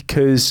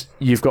because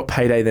you've got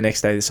payday the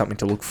next day. There's something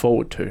to look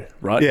forward to,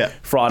 right? Yeah.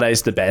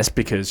 Friday's the best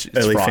because it's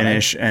Early Friday.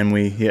 finish and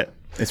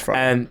it's Friday.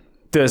 And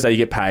Thursday you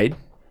get paid,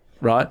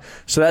 right?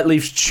 So that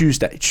leaves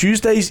Tuesday.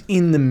 Tuesday's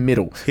in the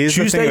middle. Here's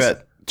the thing Tuesday's-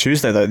 about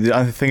Tuesday though.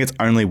 I think it's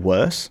only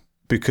worse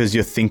because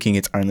you're thinking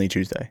it's only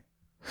Tuesday.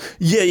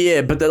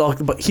 Yeah, but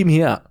hear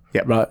me out.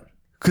 Yep. Right?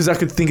 Because I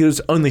could think it was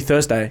only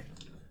Thursday,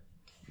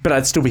 but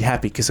I'd still be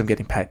happy because I'm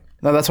getting paid.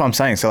 No, that's what I'm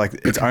saying. So like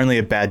it's only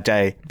a bad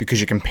day because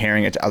you're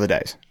comparing it to other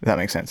days. If that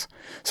makes sense.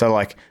 So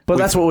like But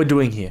that's what we're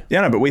doing here.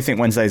 yeah, no, but we think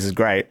Wednesdays is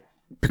great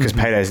because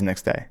payday's the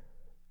next day.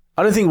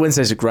 I don't think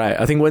Wednesdays are great.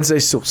 I think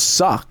Wednesdays still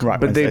suck, Right,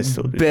 but they're Wednesdays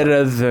still do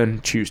better than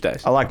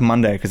Tuesdays. I like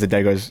Monday because the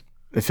day goes.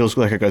 It feels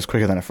like it goes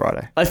quicker than a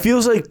Friday. I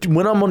feels like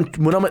when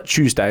I'm at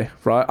Tuesday,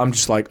 right? I'm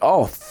just like,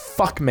 oh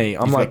fuck me.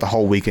 I'm You've like, got the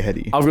whole week ahead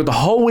of you. I've got the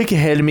whole week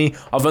ahead of me.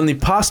 I've only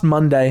passed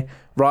Monday,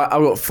 right?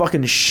 I've got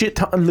fucking shit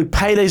ton. Look,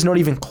 payday's not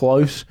even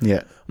close.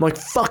 Yeah. I'm like,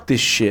 fuck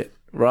this shit,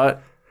 right?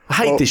 I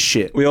hate this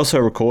shit. We also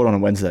record on a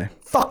Wednesday.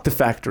 Fuck the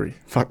factory.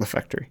 Fuck the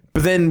factory.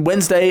 But then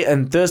Wednesday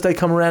and Thursday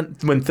come around.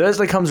 When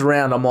Thursday comes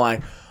around, I'm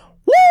like,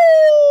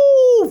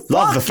 woo!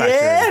 Love Fuck the factory.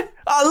 Yeah!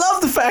 I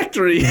love the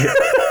factory.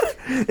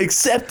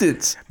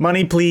 Acceptance.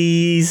 Money,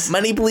 please.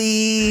 Money,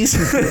 please.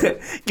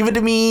 Give it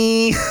to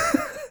me.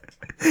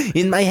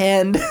 In my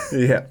hand,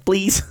 Yeah.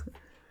 please.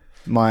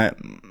 My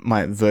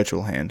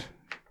virtual hand,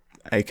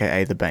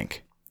 aka the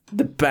bank.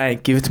 The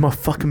bank. Give it to my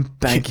fucking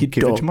bank, you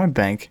Give dog. it to my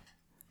bank.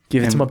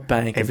 Give it to and my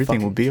bank.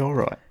 Everything will be all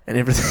right. And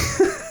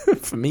everything.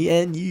 For me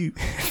and you.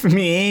 For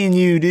me and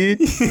you, dude.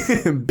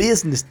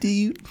 Business,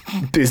 dude.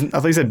 Business. I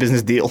thought you said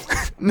business deal.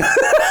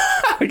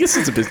 I guess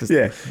it's a business.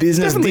 Yeah,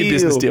 business Definitely a deal.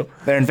 business deal.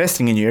 They're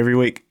investing in you every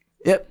week.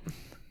 Yep.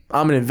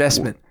 I'm an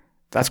investment.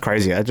 That's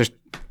crazy. I just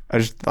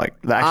like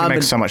that actually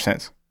makes so much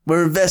sense.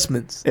 We're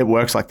investments. It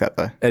works like that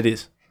though. It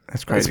is.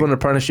 That's crazy. That's what an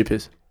apprenticeship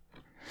is.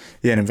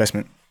 Yeah, an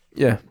investment,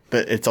 Yeah.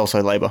 but it's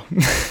also labor,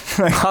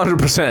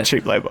 100%.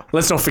 cheap labor.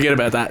 Let's not forget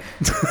about that.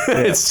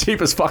 It's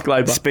cheap as fuck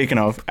labor. Speaking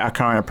of our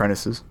current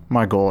apprentices,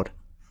 my God,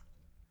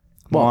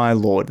 my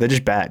Lord, they're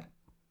just bad.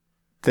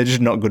 They're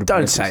just not good Don't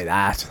apprentices. say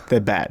that. They're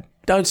bad.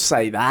 Don't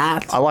say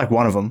that. I like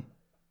one of them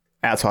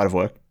outside of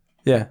work,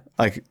 Yeah.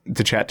 like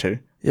to chat to.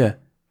 Yeah.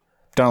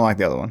 Don't like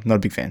the other one. Not a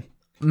big fan.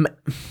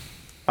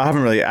 I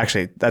haven't really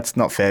actually. That's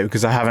not fair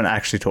because I haven't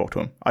actually talked to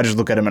him. I just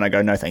look at him and I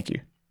go, "No, thank you."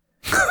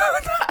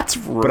 That's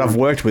rude. But I've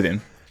worked with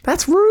him.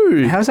 That's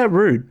rude. How's that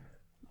rude?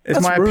 It's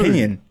That's my rude.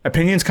 opinion.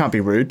 Opinions can't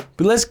be rude.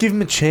 But let's give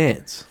him a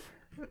chance.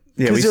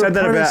 Yeah, 'Cause we they're said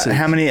that about apprentices.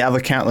 how many other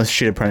countless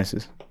shit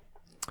apprentices.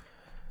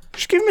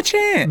 Just give him a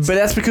chance. But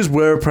that's because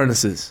we're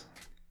apprentices.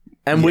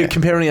 And we're Yeah.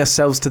 comparing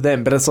ourselves to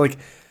them. But it's like,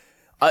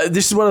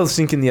 this is what I was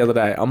thinking the other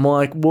day. I'm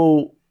like,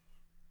 well,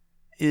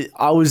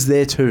 I was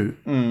there too.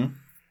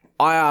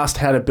 I asked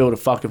how to build a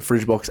fucking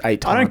fridge box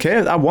 8 times. I don't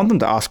care. I want them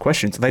to ask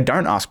questions. They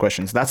don't ask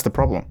questions. That's the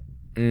problem.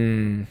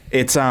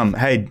 It's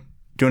hey,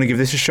 do you want to give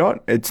this a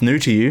shot? It's new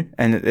to you,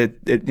 and it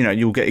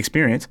you'll get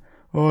experience.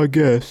 Oh, I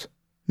guess.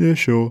 Yeah,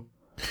 sure.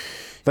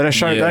 They don't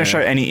show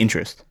any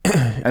interest.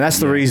 And that's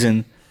the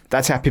reason,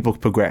 that's how people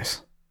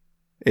progress.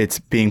 It's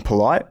being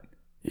polite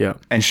Yeah.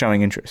 and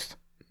showing interest.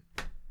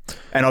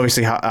 And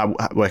obviously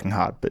working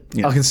hard, but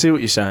you know. I can see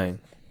what you're saying.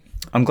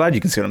 I'm glad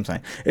you can see what I'm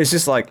saying. It's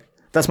just like,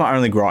 that's my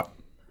only gripe.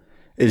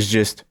 Is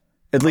just,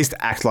 at least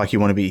act like you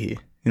want to be here.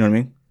 You know what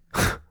I mean?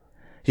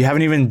 You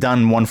haven't even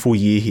done 1 full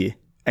year here,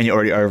 and you're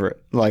already over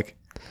it. Like,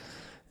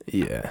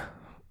 Yeah.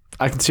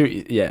 I can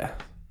see, yeah.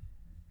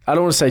 I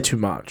don't want to say too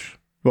much.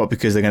 what,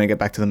 because they're going to get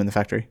back to them in the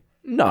factory?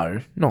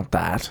 No, not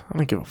that. I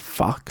don't give a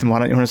fuck. Then why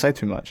don't you want to say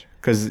too much?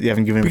 Because you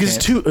haven't given him Because a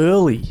it's chance. too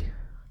early.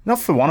 Not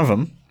for one of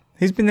them.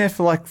 He's been there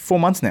for like 4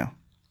 months now.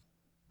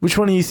 Which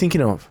one are you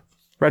thinking of?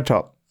 Red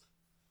top.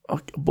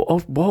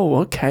 Whoa,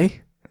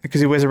 okay.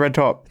 Because he wears a red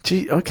top.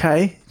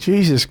 Okay.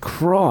 Jesus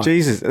Christ.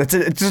 Jesus, it's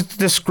a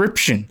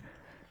description.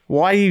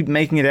 Why are you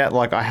making it out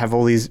like I have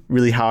all these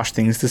really harsh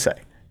things to say?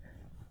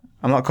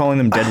 I'm not calling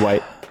them dead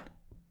weight.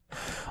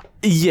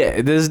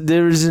 Yeah,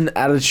 there is an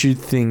attitude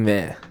thing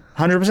there.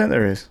 100%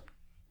 there is.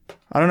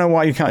 I don't know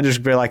why you can't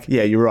just be like,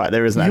 yeah, you're right.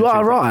 There is an You attitude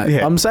are thing. right.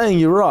 Yeah. I'm saying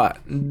you're right.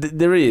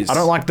 There is. I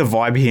don't like the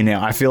vibe here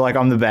now. I feel like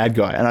I'm the bad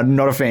guy, and I'm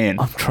not a fan.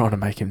 I'm trying to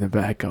make him the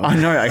bad guy. I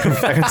know. I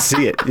can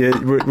see it. You're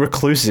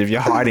reclusive.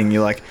 You're hiding.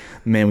 You're like,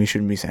 man, we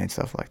shouldn't be saying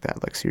stuff like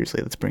that. Like,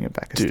 seriously, let's bring it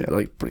back a Dude, step.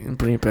 like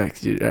bring it back.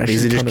 Dude,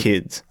 These are just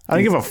kids. I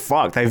don't give a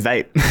fuck. They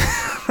vape.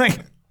 Like,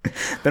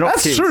 they're not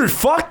That's kids. true.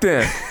 Fuck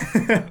them.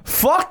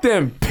 Fuck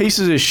them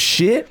pieces of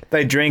shit.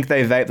 They drink.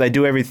 They vape. They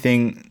do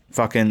everything.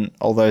 Fucking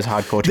all those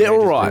hardcore. They're all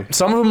teenagers right. do.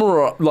 Some of them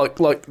are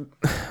like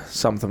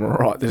some of them are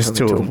right. There's There's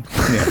two of them.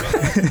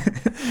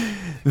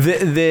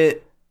 Yeah.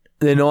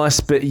 They're nice,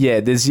 but yeah,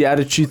 there's the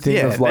attitude thing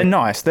Yeah, of like they're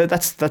nice.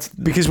 That's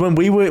because when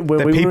we were people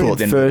in at the end of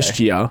the first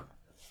day. year,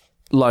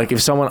 like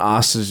if someone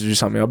asked us to do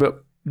something, I'll be like,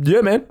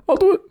 yeah, man, I'll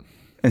do it.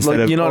 instead like,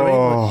 of you know what I mean?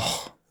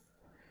 oh,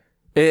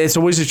 It's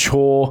always a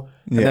chore,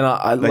 yeah. and then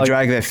I They like,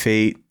 drag their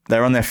feet.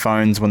 They're on their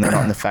phones when they're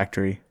not in the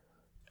factory.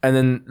 and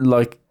then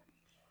like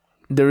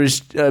there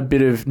is a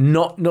bit of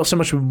not so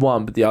much with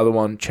one, but the other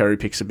one cherry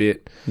picks a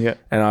bit. Yeah.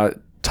 And I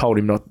told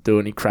him not to do it,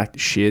 and he cracked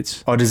his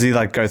shits. Or does he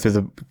like go through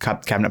the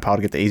cabinet pile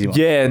to get the easy one?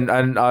 Yeah, and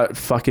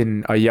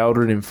I yelled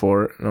at him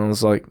for it, and I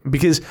was like,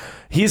 because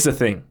here's the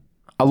thing,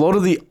 a lot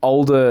of the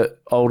older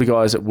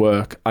guys at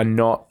work are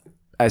not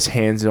as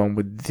hands on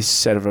with this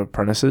set of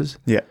apprentices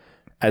Yeah.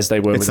 as they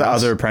were It's with the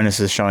us. other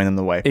apprentices showing them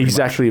the way. pretty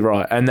Exactly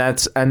right,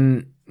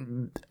 and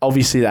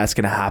obviously that's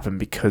going to happen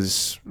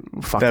because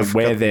fucking They've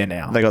we're got- there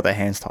now. much. They got their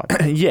hands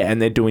tied. Yeah,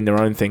 and they're doing their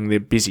own thing. They're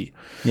busy.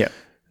 Yeah.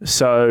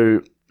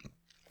 So,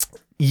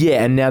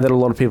 yeah, and now that a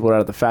lot of people are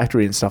out of the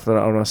factory and stuff, I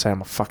don't want to say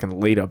I'm a fucking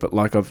leader, but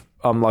like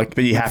I'm like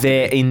But you have to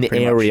there be, in the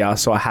pretty much. area,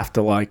 so I have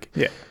to like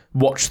Yeah.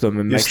 watch them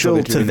and You're make sure still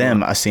they're to doing the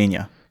them right- a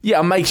senior. Yeah,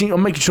 I'm making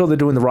sure they're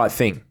doing the right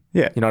thing.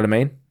 Yeah. You know what I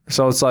mean?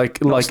 So it's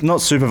like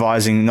Not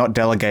supervising, not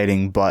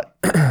delegating, but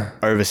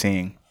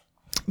overseeing.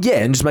 yeah,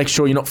 and just make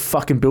sure you're not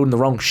fucking building the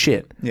wrong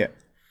shit. Yeah.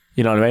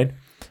 You know what I mean?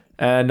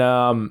 And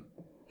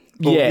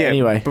Well,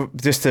 anyway. But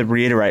just to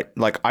reiterate,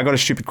 like I got a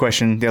stupid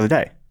question the other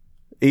day.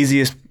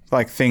 Easiest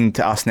like thing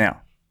to ask now.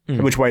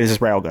 Which way does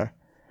this rail go?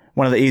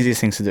 One of the easiest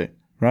things to do,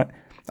 right?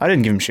 I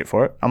didn't give him shit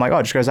for it. I'm like, oh,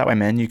 it just goes that way,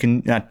 man. You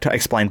can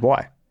explain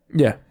why.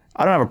 Yeah.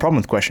 I don't have a problem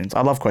with questions.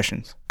 I love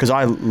questions because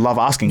I love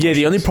asking. Yeah,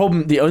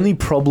 questions. the only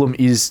problem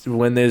is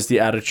when there's the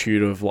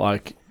attitude of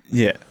like,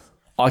 Yeah,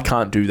 I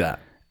can't do that.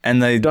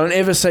 and they Don't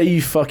ever say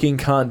you fucking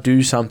can't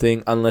do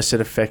something unless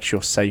it affects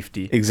your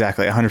safety.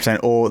 exactly 100%,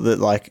 or that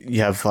like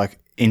you have like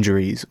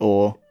injuries,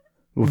 or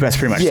well, that's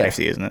pretty much Yeah.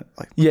 safety, isn't it?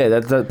 Like Yeah,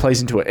 that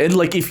plays into it. And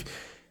like if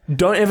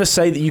don't ever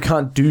say that you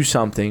can't do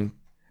something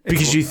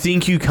because you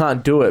think you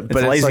can't do it, but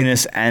it's it's like,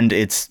 laziness and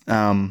it's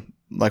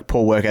like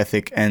poor work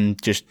ethic and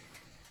just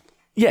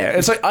yeah,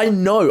 it's like I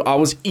know I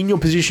was in your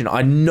position.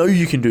 I know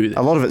you can do a this.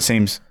 lot of it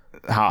seems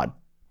hard.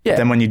 Yeah.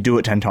 Then when you do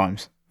it 10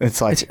 times, it's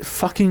like It's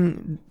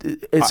fucking.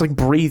 It's like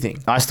breathing.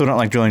 I still don't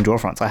like drilling draw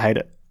fronts. I hate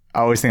it.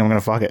 I always think I'm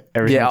gonna fuck it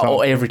every Yeah, single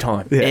time. every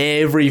time. Yeah.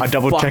 Every I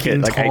double check it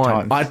fucking like 8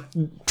 time. times.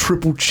 I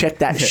triple check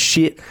that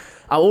shit.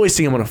 I always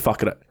think I'm gonna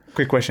fuck it up.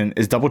 Quick question: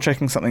 is double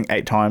checking something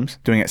 8 times,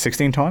 doing it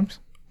 16 times,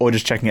 or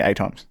just checking it 8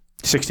 times?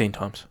 16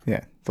 times.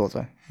 Yeah, thought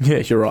so. Yeah,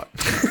 you're right.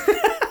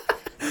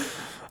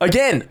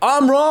 Again,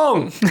 I'm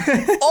wrong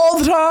all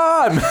the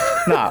time.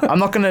 Nah, I'm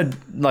not gonna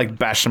like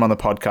bash them on the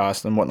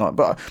podcast and whatnot,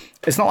 but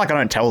it's not like I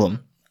don't tell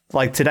them.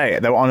 Like today,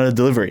 they were on a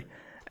delivery,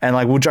 and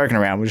like we're joking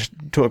around. We're just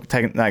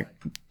taking like,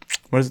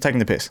 what is it? Taking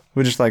the piss.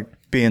 We're just like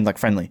being like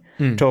friendly,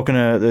 talking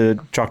to the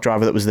truck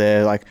driver that was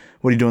there. Like,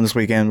 what are you doing this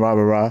weekend? Rah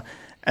rah rah.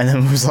 And then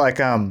it was like,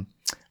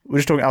 we're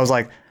just talking. I was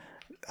like,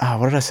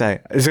 what did I say?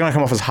 It's gonna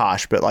come off as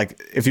harsh, but like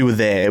if you were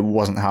there, it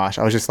wasn't harsh.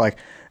 I was just like,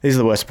 these are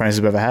the worst apprentices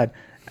we've ever had.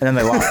 And then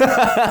they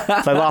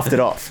laughed. They laughed it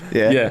off.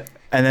 Yeah. Yeah.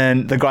 And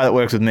then the guy that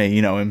works with me,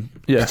 you know him.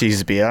 Yeah.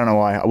 Jesus B. I don't know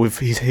why.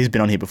 He's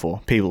been on here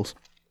before. Peebles.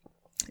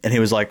 And he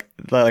was like,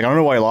 I don't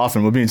know why you're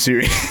laughing. We're being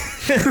serious.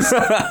 And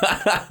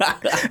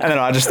then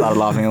I just started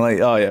laughing. I'm like,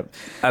 oh yeah.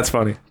 That's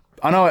funny.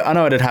 I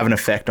know it'd have an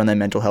effect on their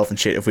mental health and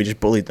shit if we just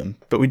bullied them,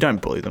 but we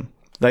don't bully them.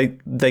 They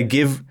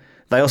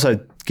also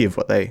give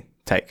what they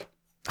take.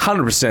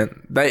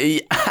 100%.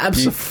 They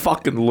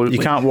absolutely. You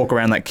can't walk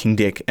around like King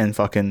Dick and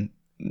fucking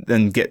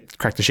then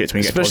crack the shits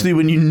when you Especially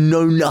when you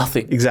know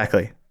nothing.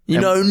 Exactly. You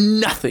know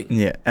nothing.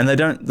 Yeah. And they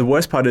don't. The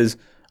worst part is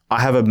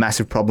I have a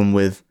massive problem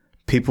with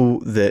people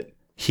that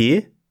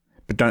hear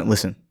but don't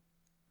listen.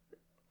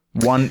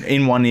 One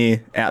in one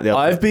ear, out the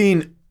other.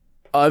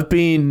 I've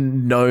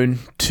been known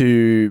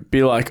to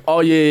be like, oh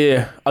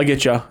yeah, I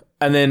get you,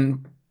 and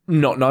then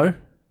not know.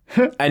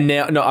 And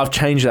now, no, I've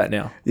changed that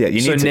now. Yeah,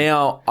 you need to.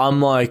 Now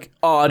I'm like,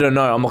 oh, I don't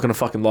know. I'm not going to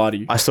fucking lie to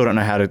you. I still don't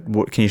know how to.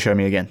 Can you show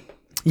me again?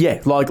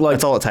 Yeah, like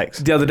That's all it takes.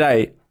 the other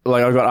day,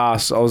 like I got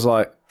asked, I was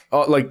like,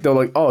 oh, like they were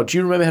like, oh, do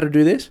you remember how to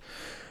do this?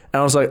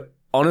 And I was like,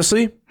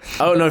 honestly,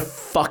 I don't know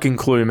fucking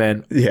clue,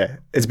 man. Yeah,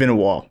 it's been a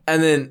while.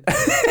 And then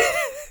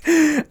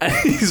and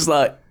he's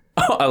like,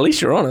 oh, at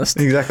least you're honest.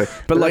 Exactly.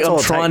 But like, that's I'm all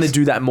it trying to takes.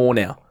 do that more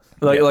now.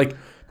 Like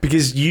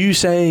because you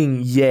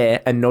saying yeah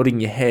and nodding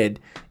your head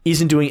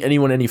isn't doing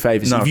anyone any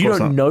favors. No, If of you course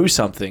don't not. know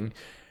something,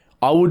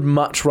 I would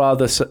much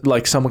rather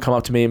like someone come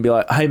up to me and be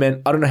like, hey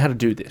man, I don't know how to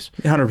do this.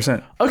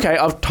 100%. Okay,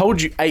 I've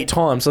told you 8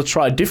 times. Let's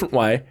try a different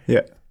way.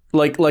 Yeah.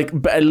 Like,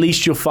 but at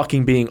least you're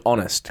fucking being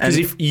honest. Because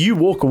And- if you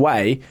walk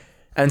away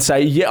and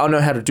say, yeah, I know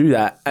how to do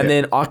that, and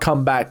then I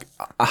come back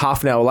a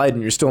half an hour later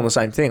and you're still on the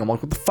same thing, I'm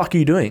like, what the fuck are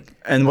you doing?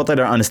 And what they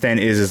don't understand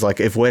is like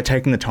if we're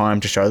taking the time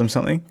to show them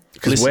something,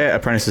 because Listen. we're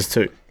apprentices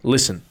too,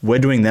 Listen. we're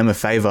doing them a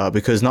favor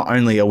because not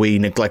only are we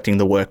neglecting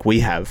the work we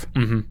have,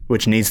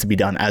 which needs to be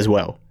done as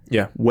well,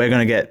 Yeah. we're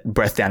going to get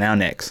breath down our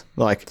necks.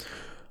 Like,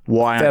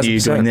 why aren't you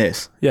 1000%. doing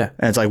this? Yeah.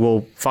 And it's like,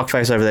 well,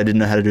 fuckface over there didn't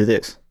know how to do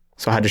this.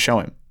 So I had to show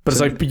him. But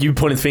it's like you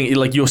pointing the finger,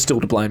 like you're still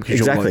to blame. Cause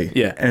Exactly. You're like,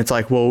 yeah. And it's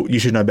like, well, you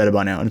should know better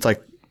by now. And it's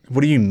like,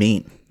 what do you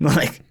mean?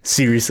 Like,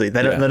 seriously,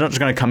 they're not just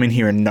going to come in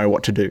here and know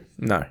what to do.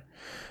 No.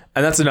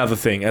 And that's another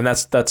thing. And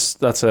that's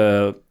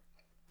a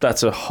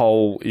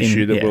whole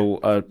issue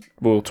that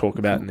we'll talk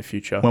about in the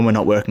future. When we're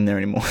not working there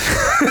anymore.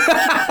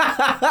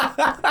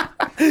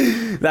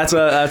 That's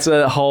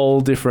a whole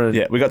different.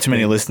 Yeah, we got too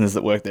many listeners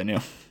that work there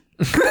now.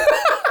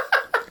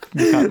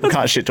 we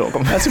can't shit talk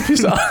them. That's a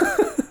piss off.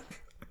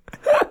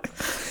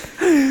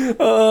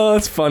 Oh,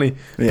 that's funny.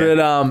 Yeah.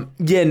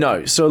 But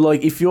no. So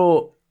like, if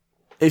you're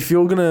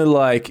gonna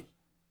like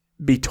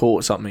be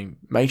taught something,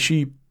 make sure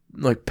you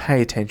like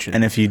pay attention.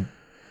 And if you,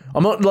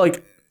 I'm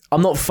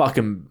not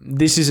fucking.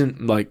 This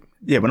isn't like.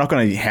 yeah, we're not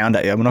going to hound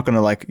at you. We're not going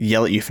to like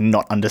yell at you for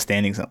not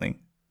understanding something.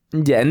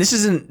 Yeah, and this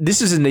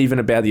isn't even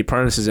about the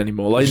apprentices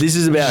anymore. Like, this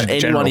is about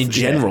Just anyone in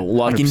general, general.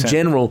 Like, in 100%.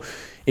 general,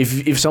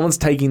 if someone's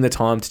taking the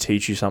time to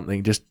teach you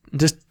something, just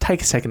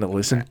take a second to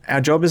listen. Our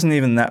job isn't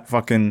even that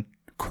fucking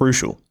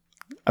crucial.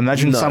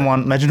 Imagine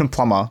a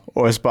plumber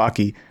or a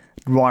sparky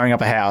wiring up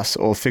a house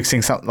or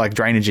fixing something like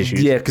drainage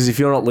issues. Yeah, because if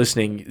you're not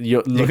listening,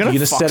 you're You're gonna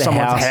fuck set a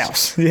someone's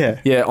house, house.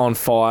 Yeah. on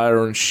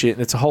fire and shit.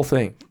 And it's a whole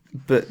thing.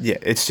 But yeah,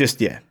 it's just,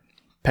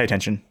 pay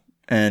attention.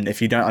 And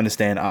if you don't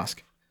understand,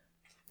 ask.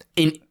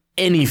 In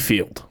any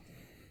field,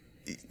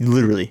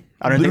 Literally.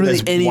 I don't Literally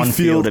think there's any one field.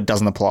 field that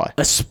doesn't apply.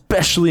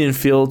 especially in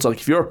fields, like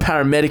if you're a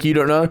paramedic, you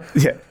don't know.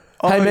 Yeah.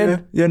 Hey,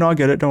 man. Yeah, no, I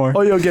get it. Don't worry.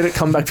 Oh, you'll get it.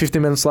 Come back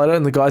 15 minutes later,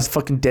 and the guy's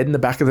fucking dead in the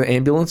back of the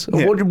ambulance.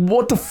 Yeah.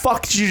 What the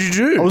fuck did you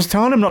do? I was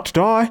telling him not to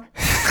die.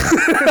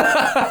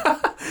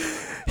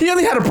 He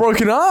only had a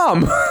broken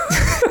arm.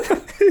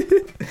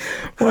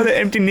 Why are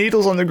there empty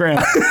needles on the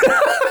ground?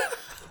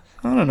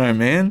 I don't know,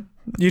 man.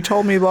 You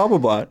told me blah, blah,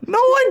 blah. No,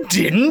 I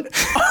didn't.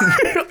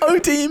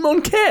 OT him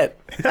on cat.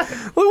 Like,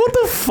 what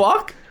the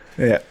fuck?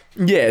 Yeah.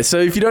 Yeah, so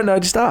if you don't know,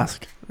 just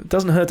ask. It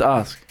doesn't hurt to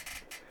ask.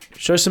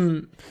 Show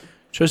some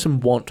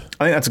want.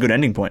 I think that's a good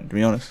ending point, to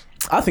be honest.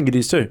 I think it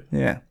is too.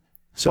 Yeah.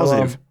 So,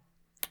 Positive.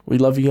 We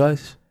love you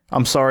guys.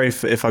 I'm sorry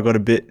if I got a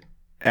bit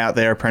out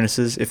there,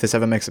 apprentices, if this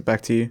ever makes it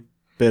back to you.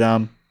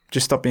 But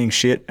just stop being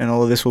shit and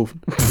all of this will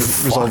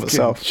resolve Fucking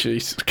itself.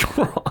 Jesus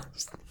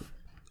Christ.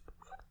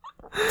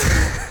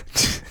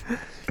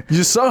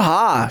 You're so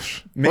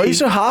harsh. Why are you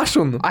so harsh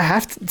on them?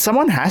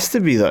 Someone has to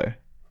be, though.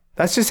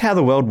 That's just how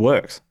the world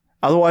works.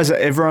 Otherwise,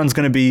 everyone's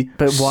going to be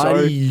But why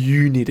do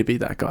you need to be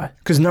that guy?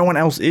 because no one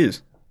else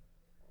is.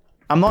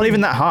 I'm not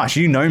even that harsh.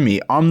 You know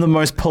me. I'm the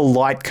most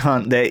polite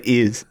cunt there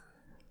is.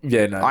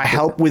 Yeah, no. I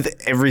help with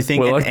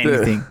everything and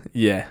anything.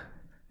 Yeah.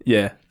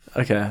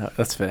 Okay,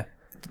 that's fair.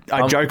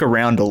 I joke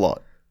around a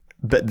lot,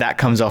 but that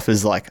comes off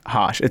as like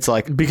harsh. It's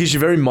like, Because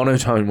you're very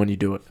monotone when you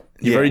do it.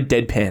 You're Yeah. very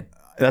deadpan.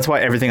 that's why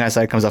everything I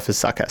say comes off as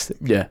sarcastic.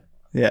 Yeah.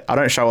 Yeah, I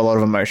don't show a lot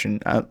of emotion,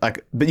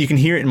 but you can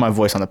hear it in my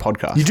voice on the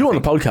podcast. You do on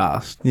the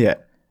podcast. Yeah,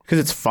 because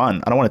it's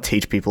fun. I don't want to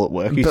teach people at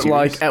work. Are you But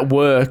serious? like at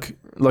work,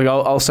 like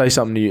I'll say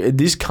something to you.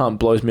 This cunt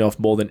blows me off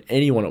more than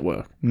anyone at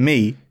work.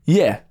 me,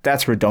 Yeah.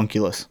 that's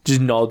redonkulous.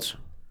 Just nods.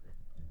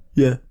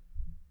 Yeah.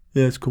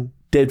 Yeah, it's cool.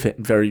 Dead,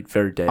 very,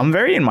 very dead. I'm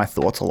very in my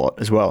thoughts a lot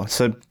as well.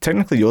 So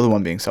technically, you're the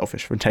one being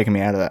selfish for taking me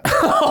out of that.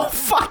 Oh,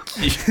 fuck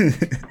you.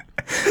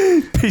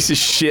 Piece of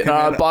shit.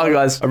 All right, bye,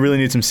 guys. I really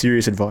need some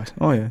serious advice.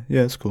 Oh yeah,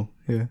 that's cool.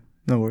 Yeah,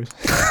 no worries.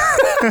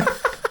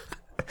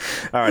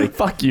 Alrighty,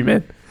 Fuck you,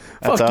 man.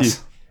 that's Fuck us.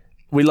 you.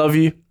 We love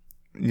you.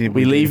 Yeah,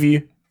 We do. leave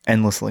you.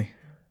 endlessly.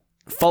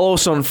 Follow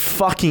us on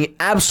fucking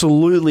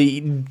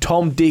absolutely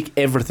Tom, Dick,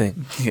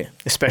 everything. Yeah,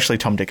 especially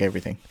Tom, Dick,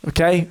 everything.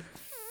 Okay?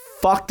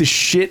 Fuck the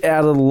shit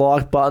out of the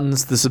like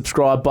buttons, the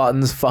subscribe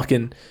buttons,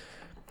 fucking...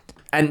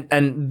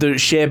 And the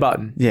share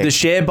button. Yeah. The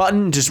share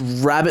button, just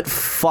rabbit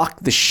fuck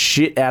the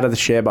shit out of the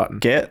share button.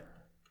 Get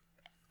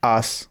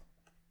us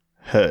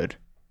heard.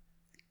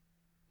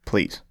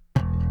 Please.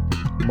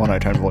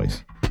 Monotone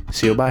voice.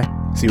 See you, bye.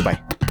 See you, bye.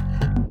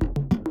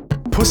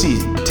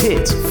 Pussies,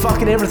 tits,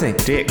 fucking everything.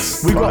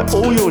 Dicks. We got butts.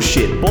 all your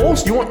shit.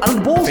 Balls? You want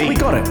balls? Feet. We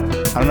got it.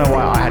 I don't know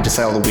why I had to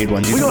say all the weird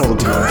ones. You took all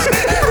the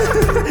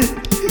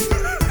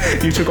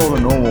ones. You took all the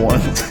normal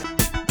ones.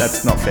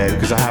 That's not fair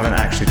because I haven't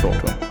actually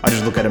talked to him. I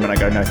just look at him and I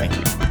go, no, thank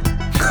you.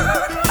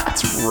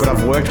 That's rude. But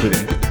I've worked with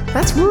him.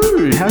 That's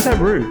rude. How's that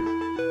rude?